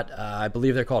got, I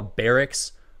believe they're called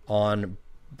barracks on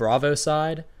Bravo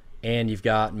side, and you've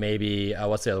got maybe,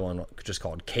 what's the other one just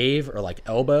called? Cave or like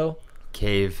elbow?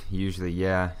 Cave, usually,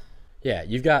 yeah. Yeah,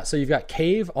 you've got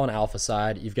Cave on Alpha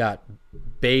side, you've got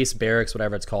base, barracks,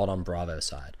 whatever it's called on Bravo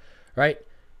side, right?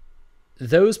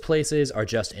 Those places are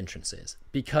just entrances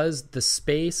because the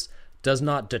space does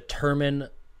not determine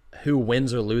who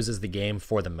wins or loses the game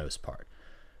for the most part.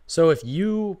 So if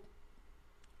you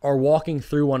are walking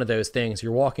through one of those things,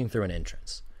 you're walking through an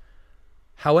entrance.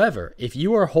 However, if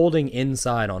you are holding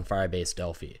inside on Firebase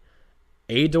Delphi,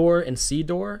 A door and C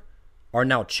door are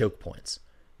now choke points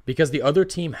because the other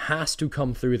team has to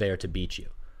come through there to beat you.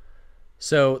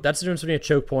 So that's the difference between a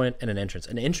choke point and an entrance.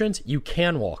 An entrance, you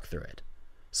can walk through it.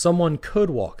 Someone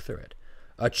could walk through it.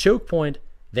 A choke point,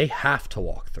 they have to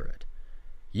walk through it.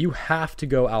 You have to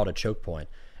go out a choke point,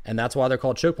 and that's why they're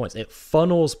called choke points. It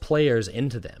funnels players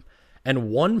into them.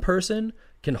 And one person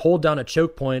can hold down a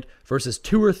choke point versus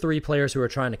 2 or 3 players who are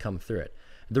trying to come through it.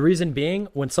 The reason being,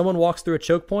 when someone walks through a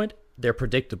choke point, they're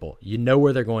predictable. You know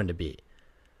where they're going to be.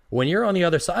 When you're on the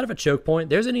other side of a choke point,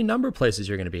 there's any number of places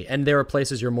you're going to be, and there are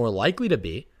places you're more likely to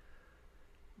be.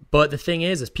 But the thing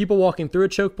is people walking through a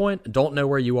choke point don't know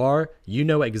where you are. You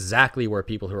know exactly where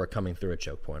people who are coming through a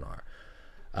choke point are.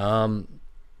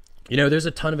 There's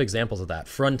a ton of examples of that.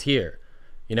 Frontier,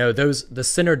 the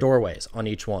center doorways on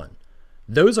each one.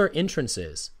 Those are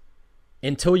entrances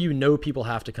until you know people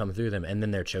have to come through them, and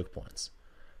then they're choke points.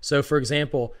 So, for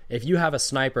example, if you have a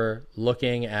sniper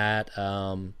looking at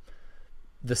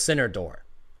the center door,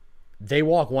 they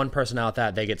walk one person out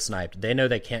that, they get sniped. They know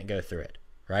they can't go through it,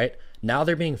 right? Now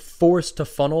they're being forced to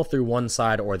funnel through one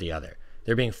side or the other.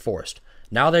 They're being forced.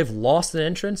 Now they've lost an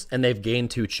entrance and they've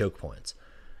gained 2 choke points.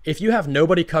 If you have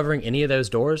nobody covering any of those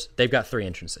doors, they've got 3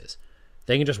 entrances.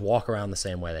 They can just walk around the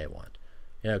same way they want.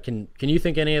 Can you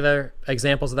think any other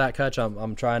examples of that, Kutch?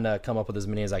 I'm trying to come up with as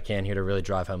many as I can here to really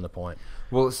drive home the point.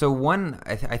 Well, so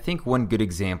I think one good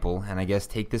example, and I guess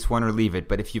take this one or leave it,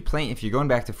 but if you're going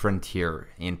back to Frontier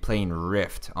and playing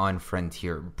Rift on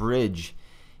Frontier, Bridge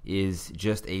is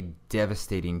just a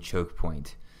devastating choke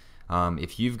point.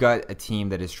 If you've got a team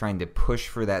that is trying to push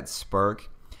for that spark,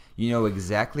 you know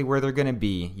exactly where they're going to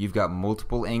be. You've got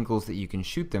multiple angles that you can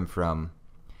shoot them from.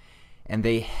 And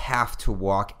they have to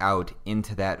walk out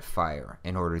into that fire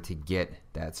in order to get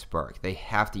that spark. They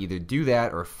have to either do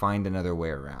that or find another way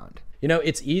around.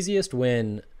 It's easiest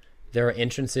when there are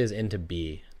entrances into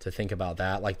B to think about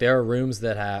that. Like there are rooms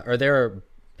that have, or there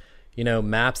are,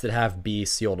 maps that have B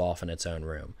sealed off in its own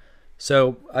room.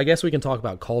 So I guess we can talk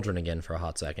about Cauldron again for a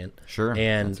hot second. Sure,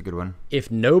 and that's a good one. If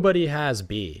nobody has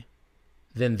B,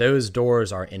 then those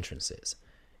doors are entrances.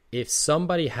 If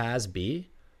somebody has B,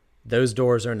 those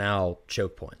doors are now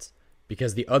choke points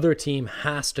because the other team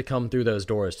has to come through those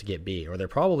doors to get B, or they're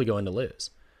probably going to lose.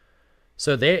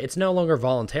 So it's no longer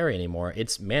voluntary anymore.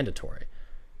 It's mandatory.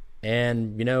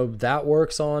 And, that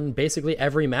works on basically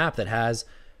every map that has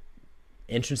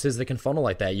entrances that can funnel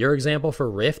like that. Your example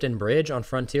for Rift and Bridge on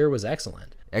Frontier was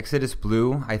excellent. Exodus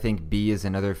Blue, I think B is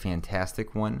another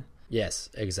fantastic one.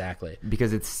 Yes, exactly.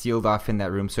 Because it's sealed off in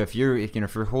that room. So if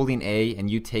you're holding A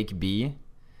and you take B,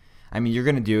 I mean, you're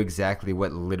going to do exactly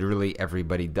what literally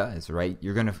everybody does, right?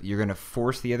 You're going to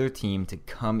force the other team to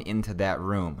come into that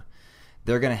room.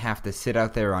 They're going to have to sit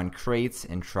out there on crates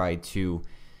and try to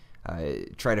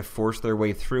force their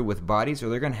way through with bodies, or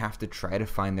they're going to have to try to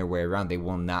find their way around. They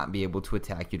will not be able to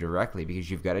attack you directly because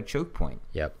you've got a choke point.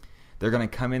 Yep. They're going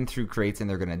to come in through crates and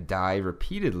they're going to die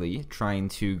repeatedly trying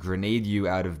to grenade you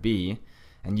out of B,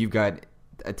 and you've got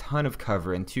a ton of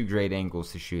cover and 2 great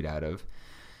angles to shoot out of.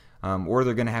 Or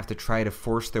they're going to have to try to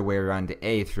force their way around to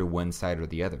A through one side or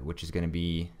the other, which is going to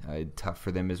be tough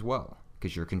for them as well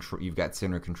because you've got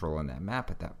center control on that map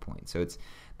at that point. So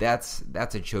that's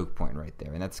a choke point right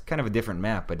there, and that's kind of a different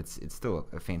map, but it's still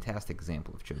a fantastic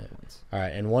example of choke points. All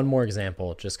right, and one more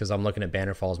example, just because I'm looking at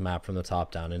Bannerfall's map from the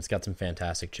top down, and it's got some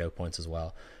fantastic choke points as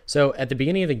well. So at the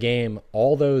beginning of the game,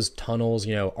 all those tunnels,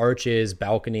 arches,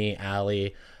 balcony,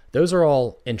 alley, those are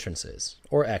all entrances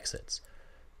or exits.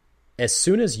 As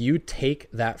soon as you take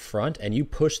that front and you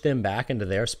push them back into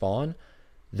their spawn,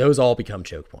 those all become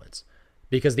choke points.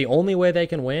 Because the only way they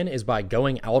can win is by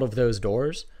going out of those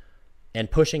doors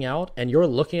and pushing out, and you're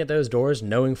looking at those doors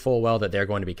knowing full well that they're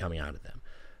going to be coming out of them.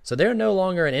 So they're no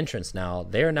longer an entrance now.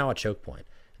 They are now a choke point.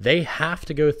 They have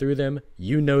to go through them.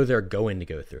 You know they're going to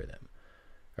go through them.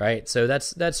 Right? So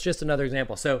that's just another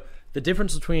example. So the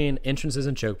difference between entrances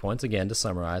and choke points, again, to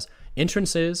summarize,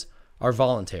 entrances are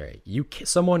voluntary.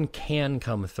 Someone can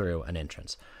come through an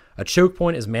entrance. A choke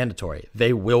point is mandatory.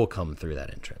 They will come through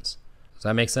that entrance. Does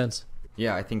that make sense?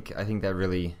 Yeah, I think that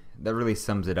really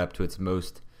sums it up to its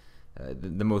most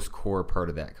the most core part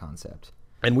of that concept.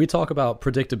 And we talk about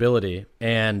predictability,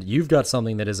 and you've got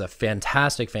something that is a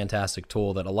fantastic, fantastic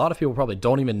tool that a lot of people probably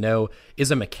don't even know is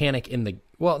a mechanic in the,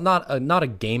 well, not a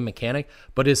game mechanic,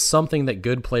 but is something that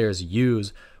good players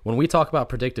use. When we talk about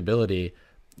predictability,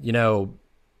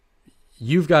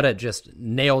 you've got it just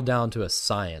nailed down to a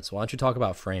science. Why don't you talk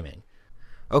about framing?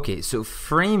 Okay, so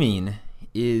framing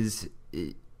is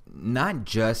not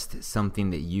just something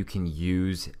that you can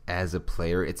use as a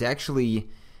player. It's actually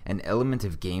an element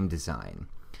of game design.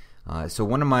 So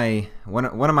one of my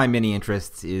many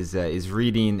interests is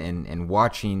reading and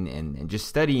watching and just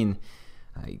studying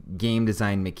game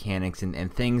design mechanics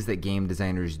and things that game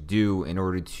designers do in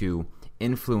order to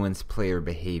influence player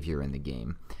behavior in the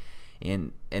game.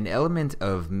 And an element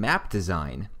of map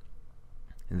design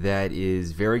that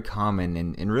is very common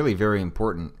and really very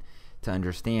important to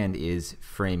understand is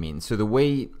framing. So the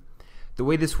way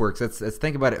this works, let's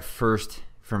think about it first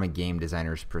from a game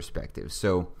designer's perspective.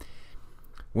 So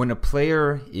when a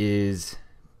player is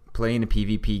playing a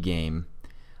PvP game,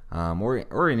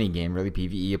 or any game, really,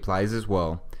 PvE applies as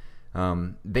well,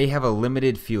 they have a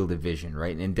limited field of vision,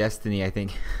 right? And in Destiny, I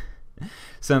think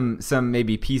some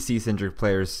maybe PC-centric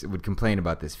players would complain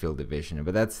about this field of vision,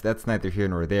 but that's neither here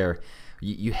nor there.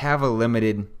 You have a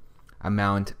limited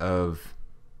amount of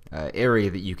area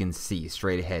that you can see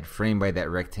straight ahead, framed by that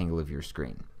rectangle of your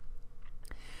screen.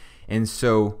 And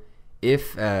so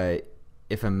if a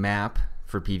map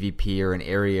for PvP or an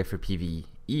area for PvE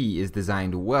is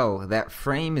designed well, that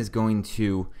frame is going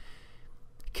to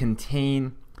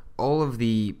contain all of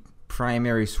the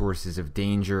primary sources of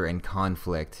danger and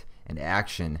conflict and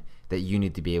action that you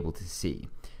need to be able to see.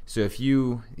 So if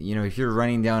if you're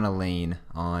running down a lane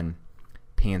on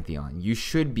Pantheon, you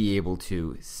should be able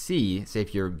to see, say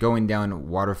if you're going down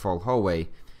Waterfall Hallway,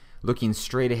 looking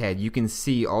straight ahead, you can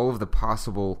see all of the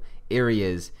possible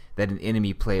areas that an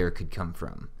enemy player could come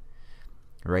from,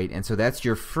 right? And so that's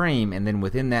your frame, and then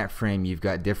within that frame, you've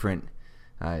got different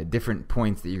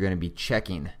points that you're going to be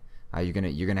checking. You're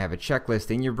gonna have a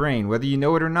checklist in your brain, whether you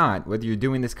know it or not, whether you're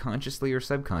doing this consciously or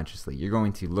subconsciously. You're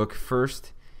going to look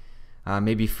first.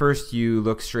 Maybe first you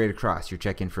look straight across. You're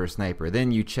checking for a sniper.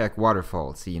 Then you check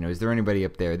waterfall. See, is there anybody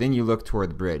up there? Then you look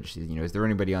toward the bridge. Is there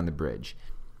anybody on the bridge?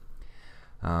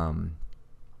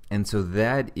 And so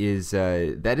that is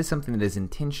something that is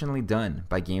intentionally done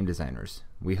by game designers.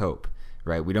 We hope,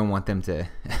 right? We don't want them to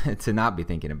to not be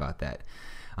thinking about that,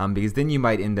 because then you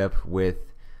might end up with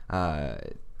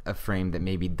a frame that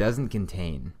maybe doesn't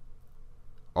contain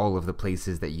all of the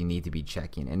places that you need to be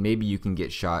checking, and maybe you can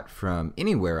get shot from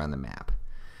anywhere on the map.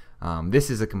 This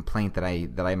is a complaint that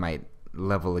I might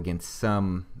level against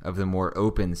some of the more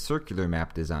open circular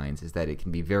map designs, is that it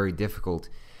can be very difficult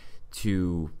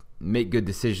to make good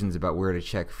decisions about where to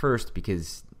check first,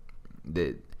 because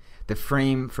the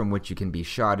frame from which you can be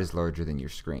shot is larger than your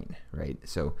screen, right?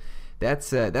 So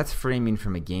that's framing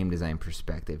from a game design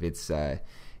perspective. It's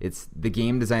the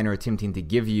game designer attempting to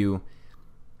give you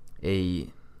a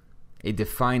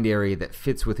defined area that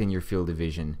fits within your field of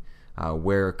vision,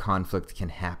 where conflict can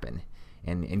happen,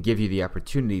 and give you the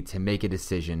opportunity to make a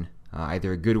decision,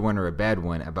 either a good one or a bad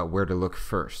one, about where to look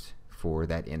first for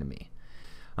that enemy.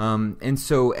 And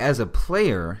so as a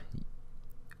player,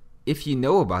 if you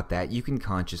know about that, you can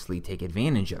consciously take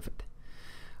advantage of it.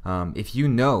 If you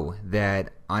know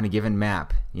that on a given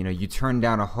map, you turn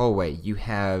down a hallway, you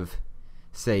have,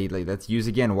 say, let's use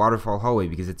again Waterfall Hallway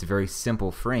because it's a very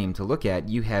simple frame to look at.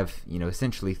 You have,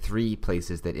 essentially 3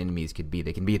 places that enemies could be.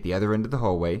 They can be at the other end of the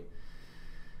hallway,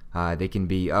 they can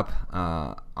be up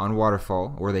on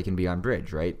Waterfall, or they can be on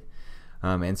Bridge, right?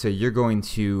 And so you're going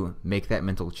to make that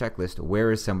mental checklist.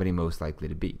 Where is somebody most likely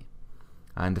to be?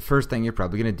 And the first thing you're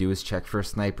probably going to do is check for a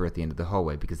sniper at the end of the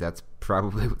hallway, because that's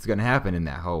probably what's going to happen in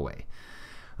that hallway.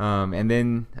 And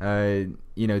then,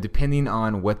 depending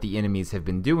on what the enemies have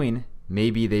been doing,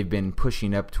 maybe they've been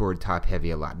pushing up toward top heavy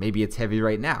a lot. Maybe it's heavy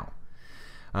right now.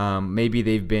 Maybe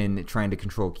they've been trying to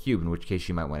control cube, in which case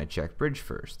you might want to check bridge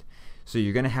first. So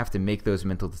you're going to have to make those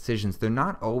mental decisions. They're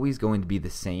not always going to be the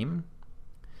same,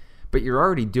 but you're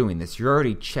already doing this. You're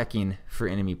already checking for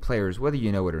enemy players, whether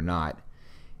you know it or not.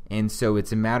 And so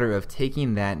it's a matter of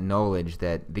taking that knowledge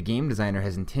that the game designer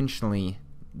has intentionally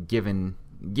given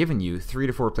you 3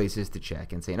 to 4 places to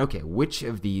check, and saying, okay, which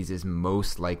of these is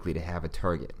most likely to have a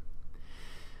target?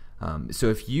 So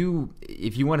if you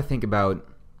want to think about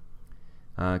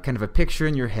kind of a picture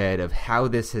in your head of how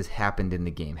this has happened in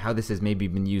the game, how this has maybe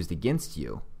been used against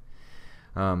you.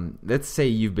 Let's say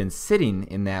you've been sitting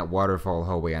in that waterfall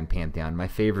hallway on Pantheon, my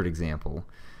favorite example.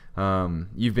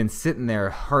 You've been sitting there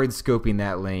hard scoping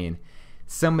that lane.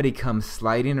 Somebody comes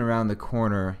sliding around the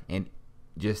corner and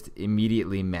just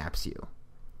immediately maps you.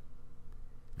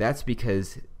 That's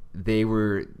because they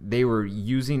were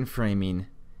using framing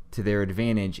to their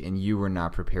advantage, and you were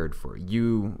not prepared for it.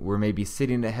 You were maybe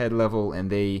sitting at head level, and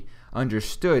they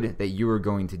understood that you were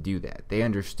going to do that. They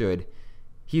understood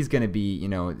he's going to be,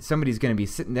 somebody's going to be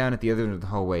sitting down at the other end of the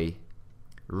hallway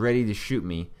ready to shoot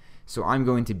me, so I'm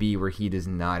going to be where he does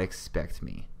not expect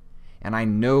me. And I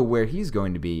know where he's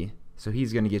going to be, so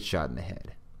he's going to get shot in the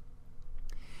head.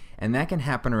 And that can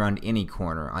happen around any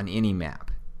corner, on any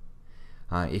map.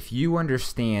 If you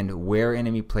understand where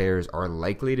enemy players are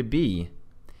likely to be,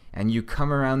 and you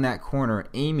come around that corner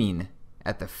aiming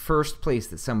at the first place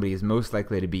that somebody is most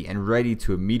likely to be and ready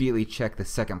to immediately check the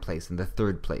second place and the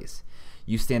third place,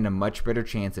 you stand a much better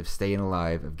chance of staying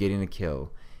alive, of getting a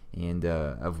kill, and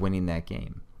of winning that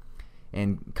game.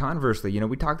 And conversely,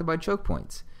 we talked about choke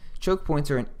points. Choke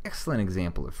points are an excellent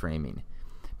example of framing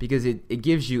because it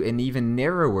gives you an even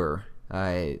narrower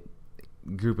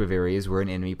group of areas where an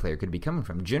enemy player could be coming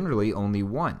from. Generally, only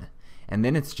one. And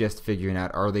then it's just figuring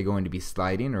out, are they going to be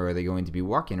sliding or are they going to be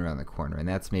walking around the corner? And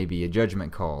that's maybe a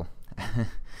judgment call.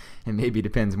 And maybe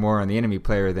depends more on the enemy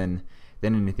player than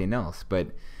anything else. But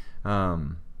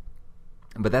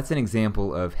that's an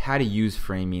example of how to use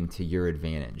framing to your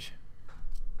advantage.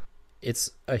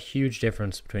 It's a huge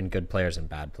difference between good players and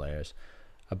bad players.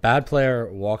 A bad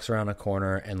player walks around a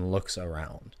corner and looks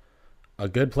around. A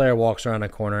good player walks around a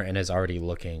corner and is already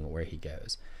looking where he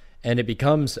goes. And it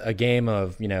becomes a game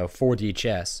of, 4D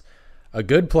chess. A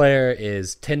good player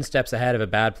is 10 steps ahead of a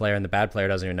bad player, and the bad player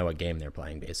doesn't even know what game they're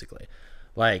playing, basically.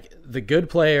 Like, the good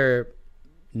player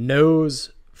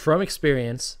knows from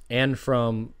experience and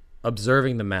from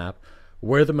observing the map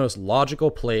where the most logical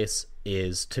place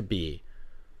is to be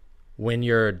when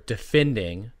you're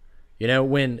defending.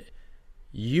 When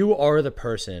you are the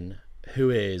person who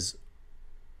is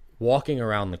walking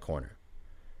around the corner,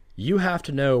 you have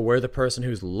to know where the person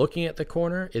who's looking at the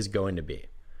corner is going to be.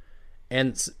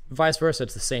 And vice versa,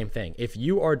 it's the same thing. If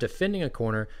you are defending a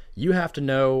corner, you have to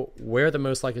know where the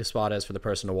most likely spot is for the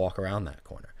person to walk around that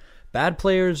corner. Bad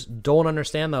players don't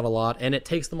understand that a lot, and it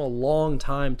takes them a long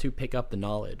time to pick up the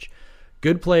knowledge.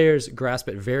 Good players grasp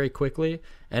it very quickly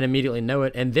and immediately know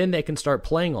it, and then they can start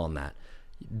playing on that.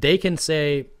 They can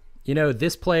say,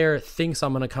 this player thinks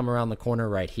I'm going to come around the corner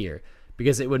right here,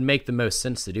 because it would make the most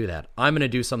sense to do that. I'm going to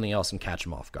do something else and catch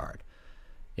him off guard.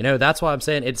 That's why I'm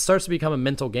saying it starts to become a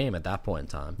mental game at that point in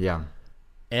time. Yeah.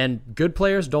 And good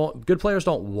players don't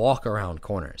walk around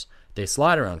corners. They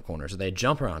slide around corners or they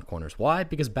jump around corners. Why?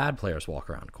 Because bad players walk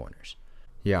around corners.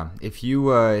 Yeah. If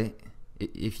you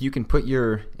can put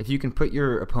your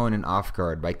opponent off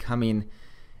guard by coming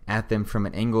at them from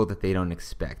an angle that they don't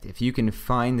expect. If you can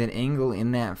find an angle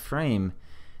in that frame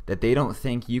that they don't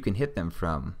think you can hit them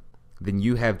from, then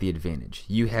you have the advantage.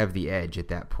 You have the edge at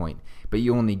that point. But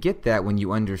you only get that when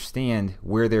you understand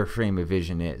where their frame of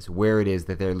vision is, where it is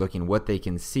that they're looking, what they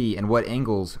can see, and what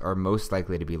angles are most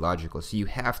likely to be logical. So you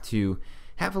have to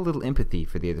have a little empathy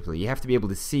for the other player. You have to be able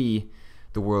to see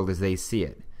the world as they see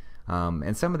it.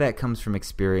 And some of that comes from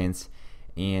experience,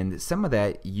 and some of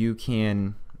that you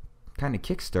can kind of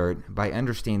kickstart by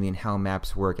understanding how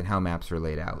maps work and how maps are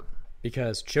laid out.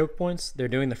 Because choke points, they're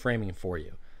doing the framing for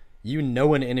you. You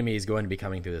know an enemy is going to be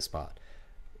coming through this spot.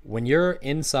 When you're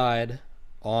inside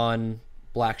on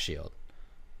Black Shield,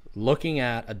 looking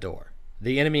at a door,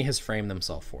 the enemy has framed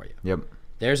themselves for you. Yep.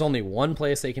 There's only one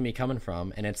place they can be coming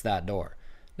from, and it's that door.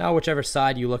 Now, whichever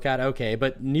side you look at, okay,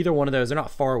 but neither one of those, they're not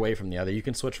far away from the other. You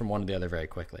can switch from one to the other very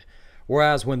quickly.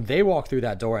 Whereas when they walk through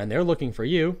that door and they're looking for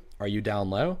you, are you down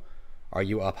low? Are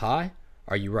you up high?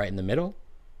 Are you right in the middle?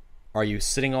 Are you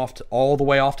sitting all the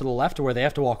way off to the left to where they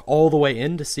have to walk all the way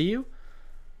in to see you?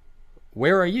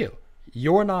 Where are you?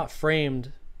 You're not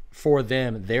framed for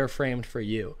them. They're framed for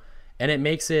you. And it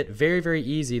makes it very, very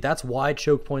easy. That's why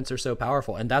choke points are so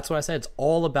powerful. And that's why I said it's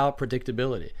all about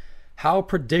predictability. How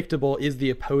predictable is the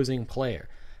opposing player?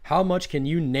 How much can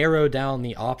you narrow down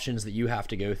the options that you have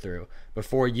to go through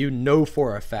before you know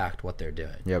for a fact what they're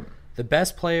doing? Yep. The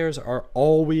best players are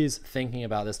always thinking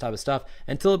about this type of stuff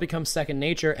until it becomes second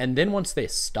nature. And then once they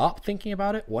stop thinking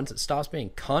about it, once it stops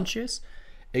being conscious,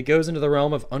 it goes into the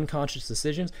realm of unconscious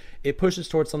decisions. It pushes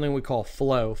towards something we call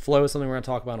flow. Flow is something we're going to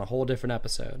talk about in a whole different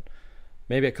episode.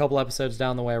 Maybe a couple episodes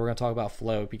down the way, we're going to talk about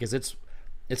flow, because it's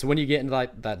when you get into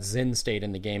like that Zen state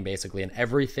in the game, basically, and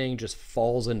everything just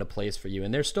falls into place for you.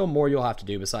 And there's still more you'll have to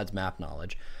do besides map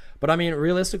knowledge. But I mean,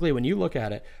 realistically, when you look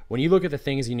at it, when you look at the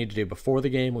things you need to do before the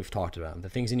game, we've talked about them. The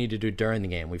things you need to do during the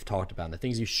game, we've talked about them. The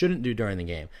things you shouldn't do during the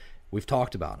game, we've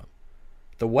talked about them.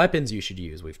 The weapons you should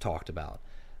use, we've talked about.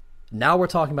 Now we're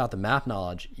talking about the map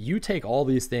knowledge. You take all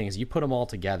these things, you put them all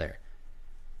together,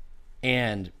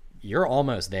 and you're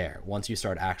almost there once you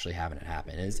start actually having it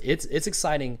happen. It's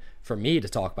exciting for me to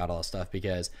talk about all this stuff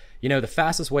because, the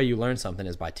fastest way you learn something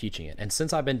is by teaching it. And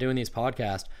since I've been doing these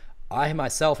podcasts, I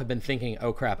myself have been thinking,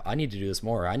 oh crap, I need to do this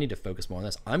more. Or I need to focus more on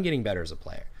this. I'm getting better as a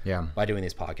player by doing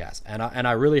these podcasts. And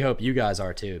I really hope you guys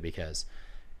are too, because,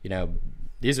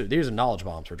 these are knowledge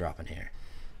bombs we're dropping here.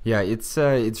 Yeah, it's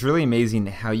really amazing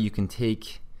how you can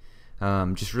take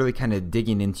just really kind of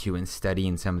digging into and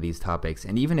studying some of these topics.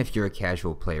 And even if you're a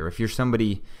casual player, if you're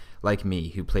somebody like me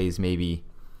who plays maybe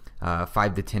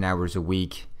 5 to 10 hours a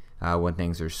week when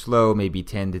things are slow, maybe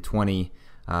 10 to 20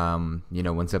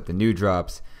 Once up the new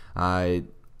drops,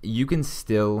 you can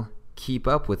still keep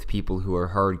up with people who are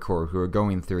hardcore, who are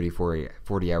going 30,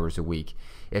 40 hours a week.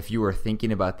 If you are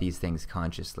thinking about these things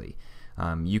consciously,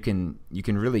 you can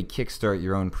really kickstart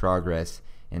your own progress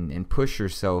and push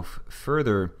yourself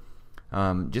further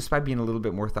just by being a little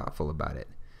bit more thoughtful about it.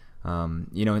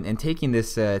 And taking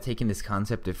this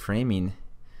concept of framing,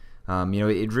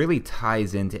 it really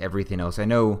ties into everything else. I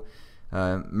know,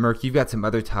 Merc, you've got some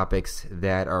other topics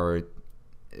that are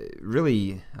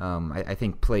really, I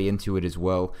think, play into it as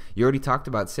well. You already talked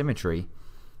about symmetry.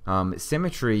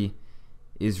 Symmetry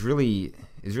is really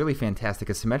fantastic.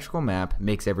 A symmetrical map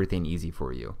makes everything easy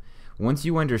for you. Once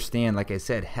you understand, like I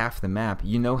said, half the map,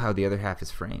 you know how the other half is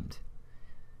framed.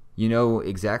 You know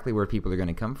exactly where people are going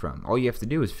to come from. All you have to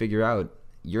do is figure out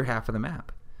your half of the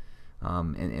map.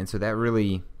 And so that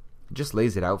really just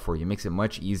lays it out for you. It makes it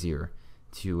much easier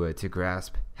to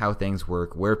grasp how things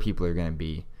work, where people are going to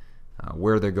be,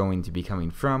 where they're going to be coming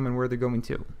from, and where they're going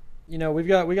to. We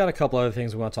got a couple other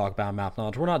things we want to talk about in map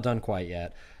knowledge. We're not done quite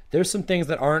yet. There's some things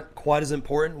that aren't quite as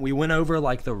important. We went over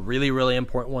like the really, really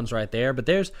important ones right there, but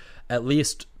there's at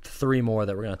least 3 more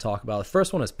that we're going to talk about. The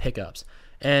first one is pickups.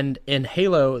 And in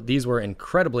Halo, these were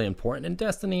incredibly important. In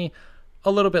Destiny,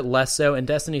 a little bit less so. In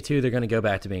Destiny 2, they're going to go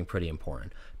back to being pretty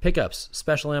important. Pickups,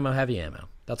 special ammo, heavy ammo.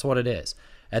 That's what it is.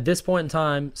 At this point in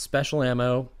time, special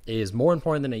ammo is more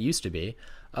important than it used to be,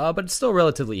 but it's still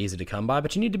relatively easy to come by.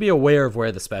 But you need to be aware of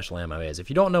where the special ammo is. If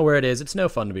you don't know where it is, it's no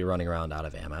fun to be running around out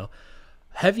of ammo.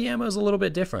 Heavy ammo is a little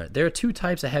bit different. There are 2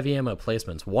 types of heavy ammo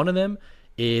placements. One of them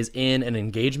is in an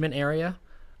engagement area.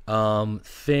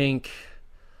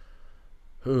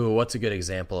 What's a good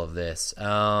example of this?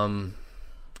 Pantheon.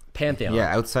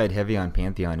 Yeah, outside heavy on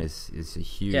Pantheon is a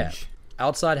huge... Yeah,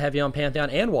 outside heavy on Pantheon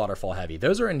and waterfall heavy.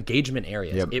 Those are engagement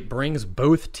areas. Yep. It brings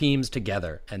both teams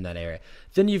together in that area.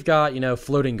 Then you've got,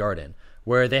 floating garden,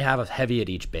 where they have a heavy at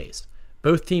each base.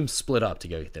 Both teams split up to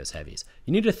go get those heavies.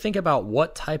 You need to think about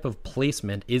what type of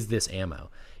placement is this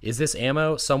ammo. Is this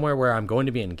ammo somewhere where I'm going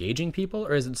to be engaging people,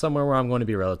 or is it somewhere where I'm going to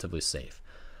be relatively safe?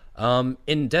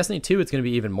 In Destiny 2, it's going to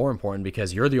be even more important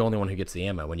because you're the only one who gets the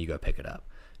ammo when you go pick it up.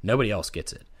 Nobody else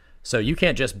gets it. So you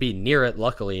can't just be near it,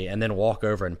 luckily, and then walk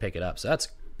over and pick it up. So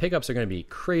pickups are going to be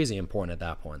crazy important at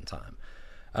that point in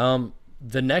time.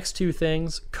 The next 2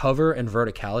 things, cover and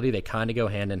verticality, they kind of go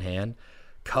hand in hand.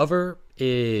 Cover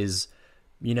is,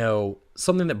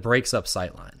 something that breaks up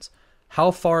sight lines. How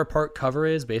far apart cover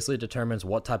is basically determines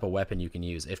what type of weapon you can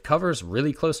use. If cover's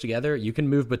really close together, you can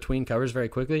move between covers very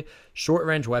quickly.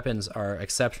 Short-range weapons are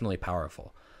exceptionally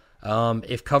powerful.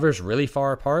 If cover's really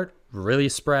far apart, really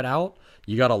spread out,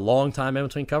 you got a long time in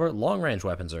between cover, long-range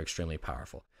weapons are extremely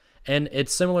powerful. And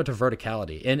it's similar to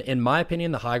verticality. In my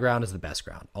opinion, the high ground is the best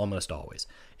ground, almost always.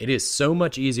 It is so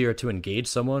much easier to engage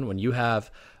someone when you have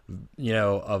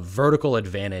a vertical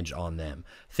advantage on them.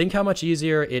 Think how much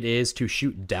easier it is to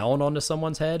shoot down onto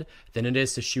someone's head than it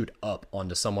is to shoot up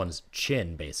onto someone's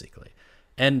chin, basically.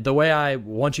 And the way I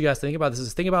want you guys to think about this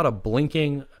is think about a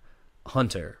blinking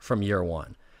hunter from year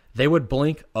 1. They would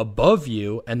blink above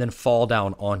you and then fall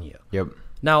down on you. Yep.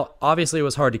 Now, obviously it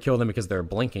was hard to kill them because they're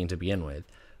blinking to begin with,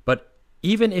 but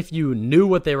even if you knew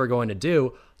what they were going to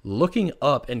do, looking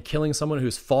up and killing someone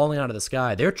who's falling out of the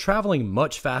sky, they're traveling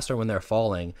much faster when they're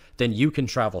falling than you can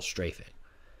travel strafing.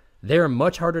 They're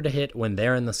much harder to hit when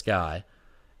they're in the sky,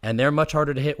 and they're much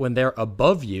harder to hit when they're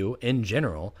above you in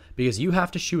general because you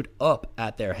have to shoot up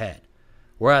at their head,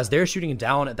 whereas they're shooting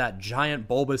down at that giant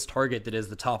bulbous target that is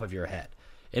the top of your head.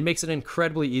 It makes it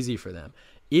incredibly easy for them.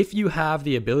 If you have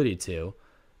the ability to,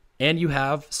 and you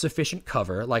have sufficient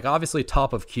cover, like obviously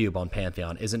top of cube on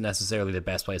Pantheon isn't necessarily the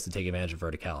best place to take advantage of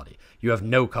verticality. You have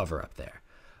no cover up there.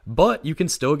 But you can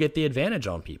still get the advantage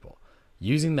on people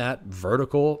using that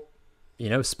vertical,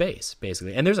 space,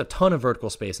 basically. And there's a ton of vertical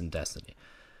space in Destiny.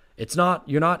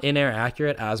 You're not in-air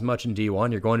accurate as much in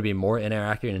D1. You're going to be more in-air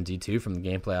accurate in D2 from the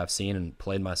gameplay I've seen and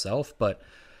played myself. But,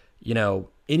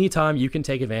 anytime you can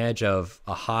take advantage of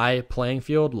a high playing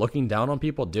field, looking down on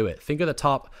people, do it. Think of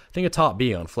top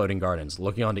B on floating gardens,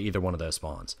 looking onto either one of those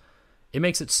spawns. It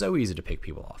makes it so easy to pick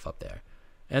people off up there.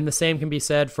 And the same can be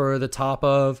said for the top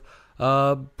of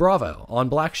Bravo on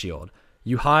Black Shield.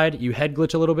 You head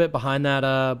glitch a little bit behind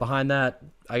that,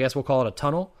 I guess we'll call it a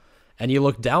tunnel, and you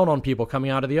look down on people coming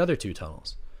out of the other 2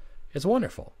 tunnels. It's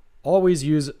wonderful. Always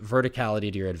use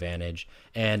verticality to your advantage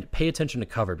and pay attention to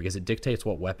cover because it dictates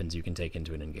what weapons you can take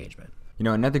into an engagement.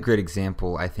 Another great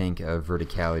example, I think, of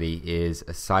verticality is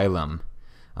Asylum.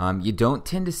 You don't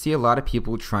tend to see a lot of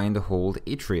people trying to hold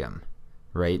Atrium,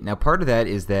 right? Now, part of that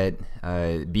is that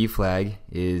B flag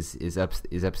is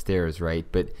upstairs, right?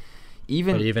 But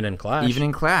Even in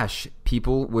Clash,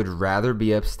 people would rather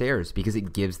be upstairs because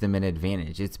it gives them an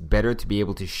advantage. It's better to be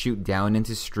able to shoot down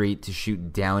into Straight, to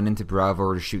shoot down into Bravo,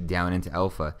 or to shoot down into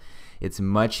Alpha. It's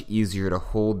much easier to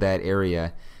hold that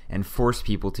area and force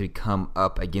people to come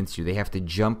up against you. They have to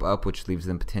jump up, which leaves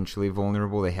them potentially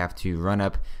vulnerable. They have to run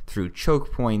up through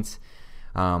choke points.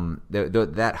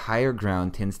 That higher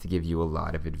ground tends to give you a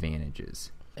lot of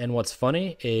advantages. And what's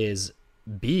funny is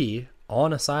B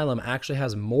on Asylum actually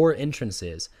has more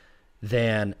entrances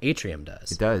than Atrium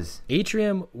does. It does.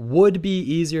 Atrium would be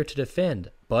easier to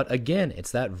defend, but again,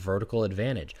 it's that vertical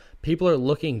advantage. People are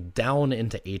looking down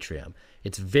into Atrium.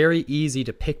 It's very easy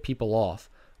to pick people off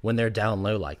when they're down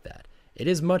low like that. It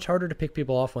is much harder to pick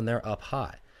people off when they're up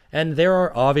high. And there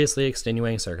are obviously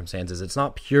extenuating circumstances. It's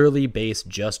not purely based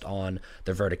just on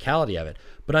the verticality of it.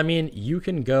 But I mean, you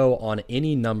can go on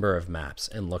any number of maps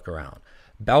and look around.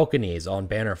 Balconies on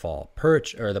Bannerfall,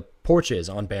 the porches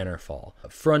on Bannerfall,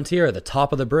 Frontier, the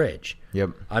top of the bridge.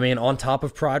 Yep. I mean, on top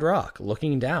of Pride Rock,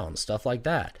 looking down, stuff like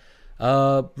that.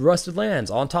 Rusted Lands,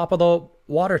 on top of the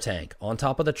water tank, on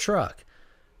top of the truck.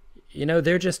 You know,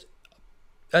 they're just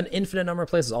an infinite number of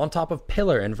places. On top of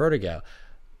Pillar and Vertigo.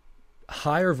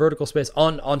 Higher vertical space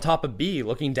on top of B,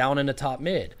 looking down into top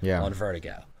mid on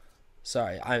Vertigo.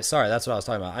 Sorry, that's what I was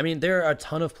talking about. I mean, there are a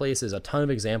ton of places, a ton of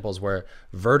examples where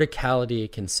verticality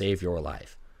can save your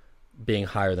life, being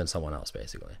higher than someone else,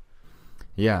 basically.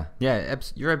 Yeah,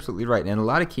 you're absolutely right. In a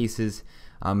lot of cases,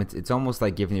 it's almost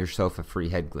like giving yourself a free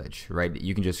head glitch, right?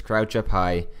 You can just crouch up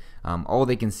high. All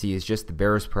they can see is just the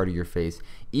barest part of your face.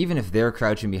 Even if they're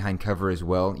crouching behind cover as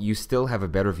well, you still have a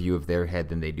better view of their head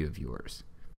than they do of yours.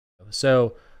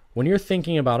 So when you're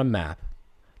thinking about a map,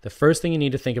 the first thing you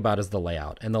need to think about is the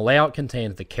layout. And the layout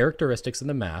contains the characteristics of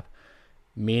the map,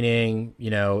 meaning, you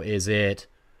know, is it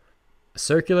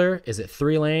circular? Is it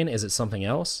 3-lane? Is it something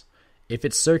else? If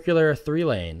it's circular,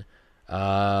 3-lane,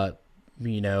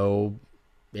 you know,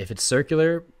 if it's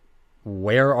circular,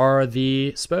 where are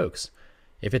the spokes?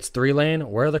 If it's 3-lane,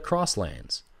 where are the cross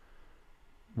lanes?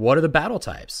 What are the battle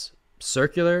types?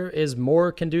 Circular is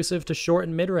more conducive to short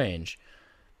and mid-range.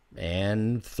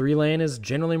 And 3-lane is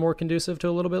generally more conducive to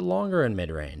a little bit longer in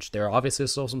mid-range. There are obviously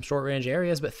still some short-range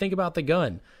areas, but think about the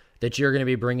gun that you're going to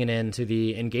be bringing into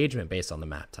the engagement based on the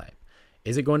map type.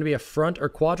 Is it going to be a front or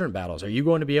quadrant battles? Are you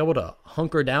going to be able to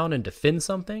hunker down and defend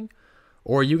something?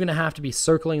 Or are you going to have to be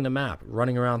circling the map,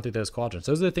 running around through those quadrants?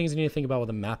 Those are the things you need to think about with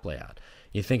a map layout.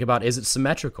 You think about, is it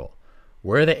symmetrical?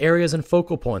 Where are the areas and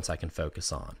focal points I can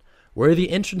focus on? Where are the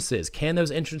entrances? Can those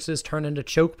entrances turn into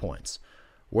choke points?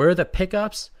 Where are the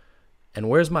pickups? And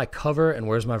where's my cover and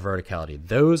where's my verticality?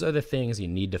 Those are the things you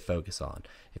need to focus on.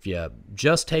 If you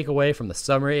just take away from the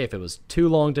summary, if it was too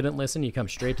long, didn't listen, you come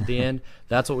straight to the end.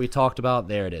 That's what we talked about.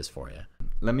 There it is for you.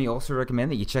 Let me also recommend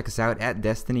that you check us out at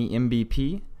Destiny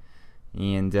MVP.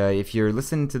 And if you're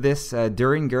listening to this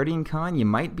during Guardian Con, you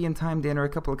might be in time to enter a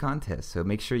couple of contests. So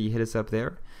make sure you hit us up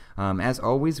there. As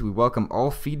always, we welcome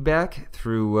all feedback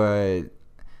through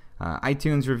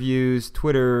iTunes reviews,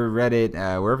 Twitter, Reddit,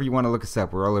 wherever you want to look us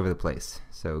up. We're all over the place.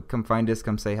 So come find us,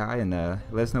 come say hi, and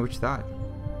let us know what you thought.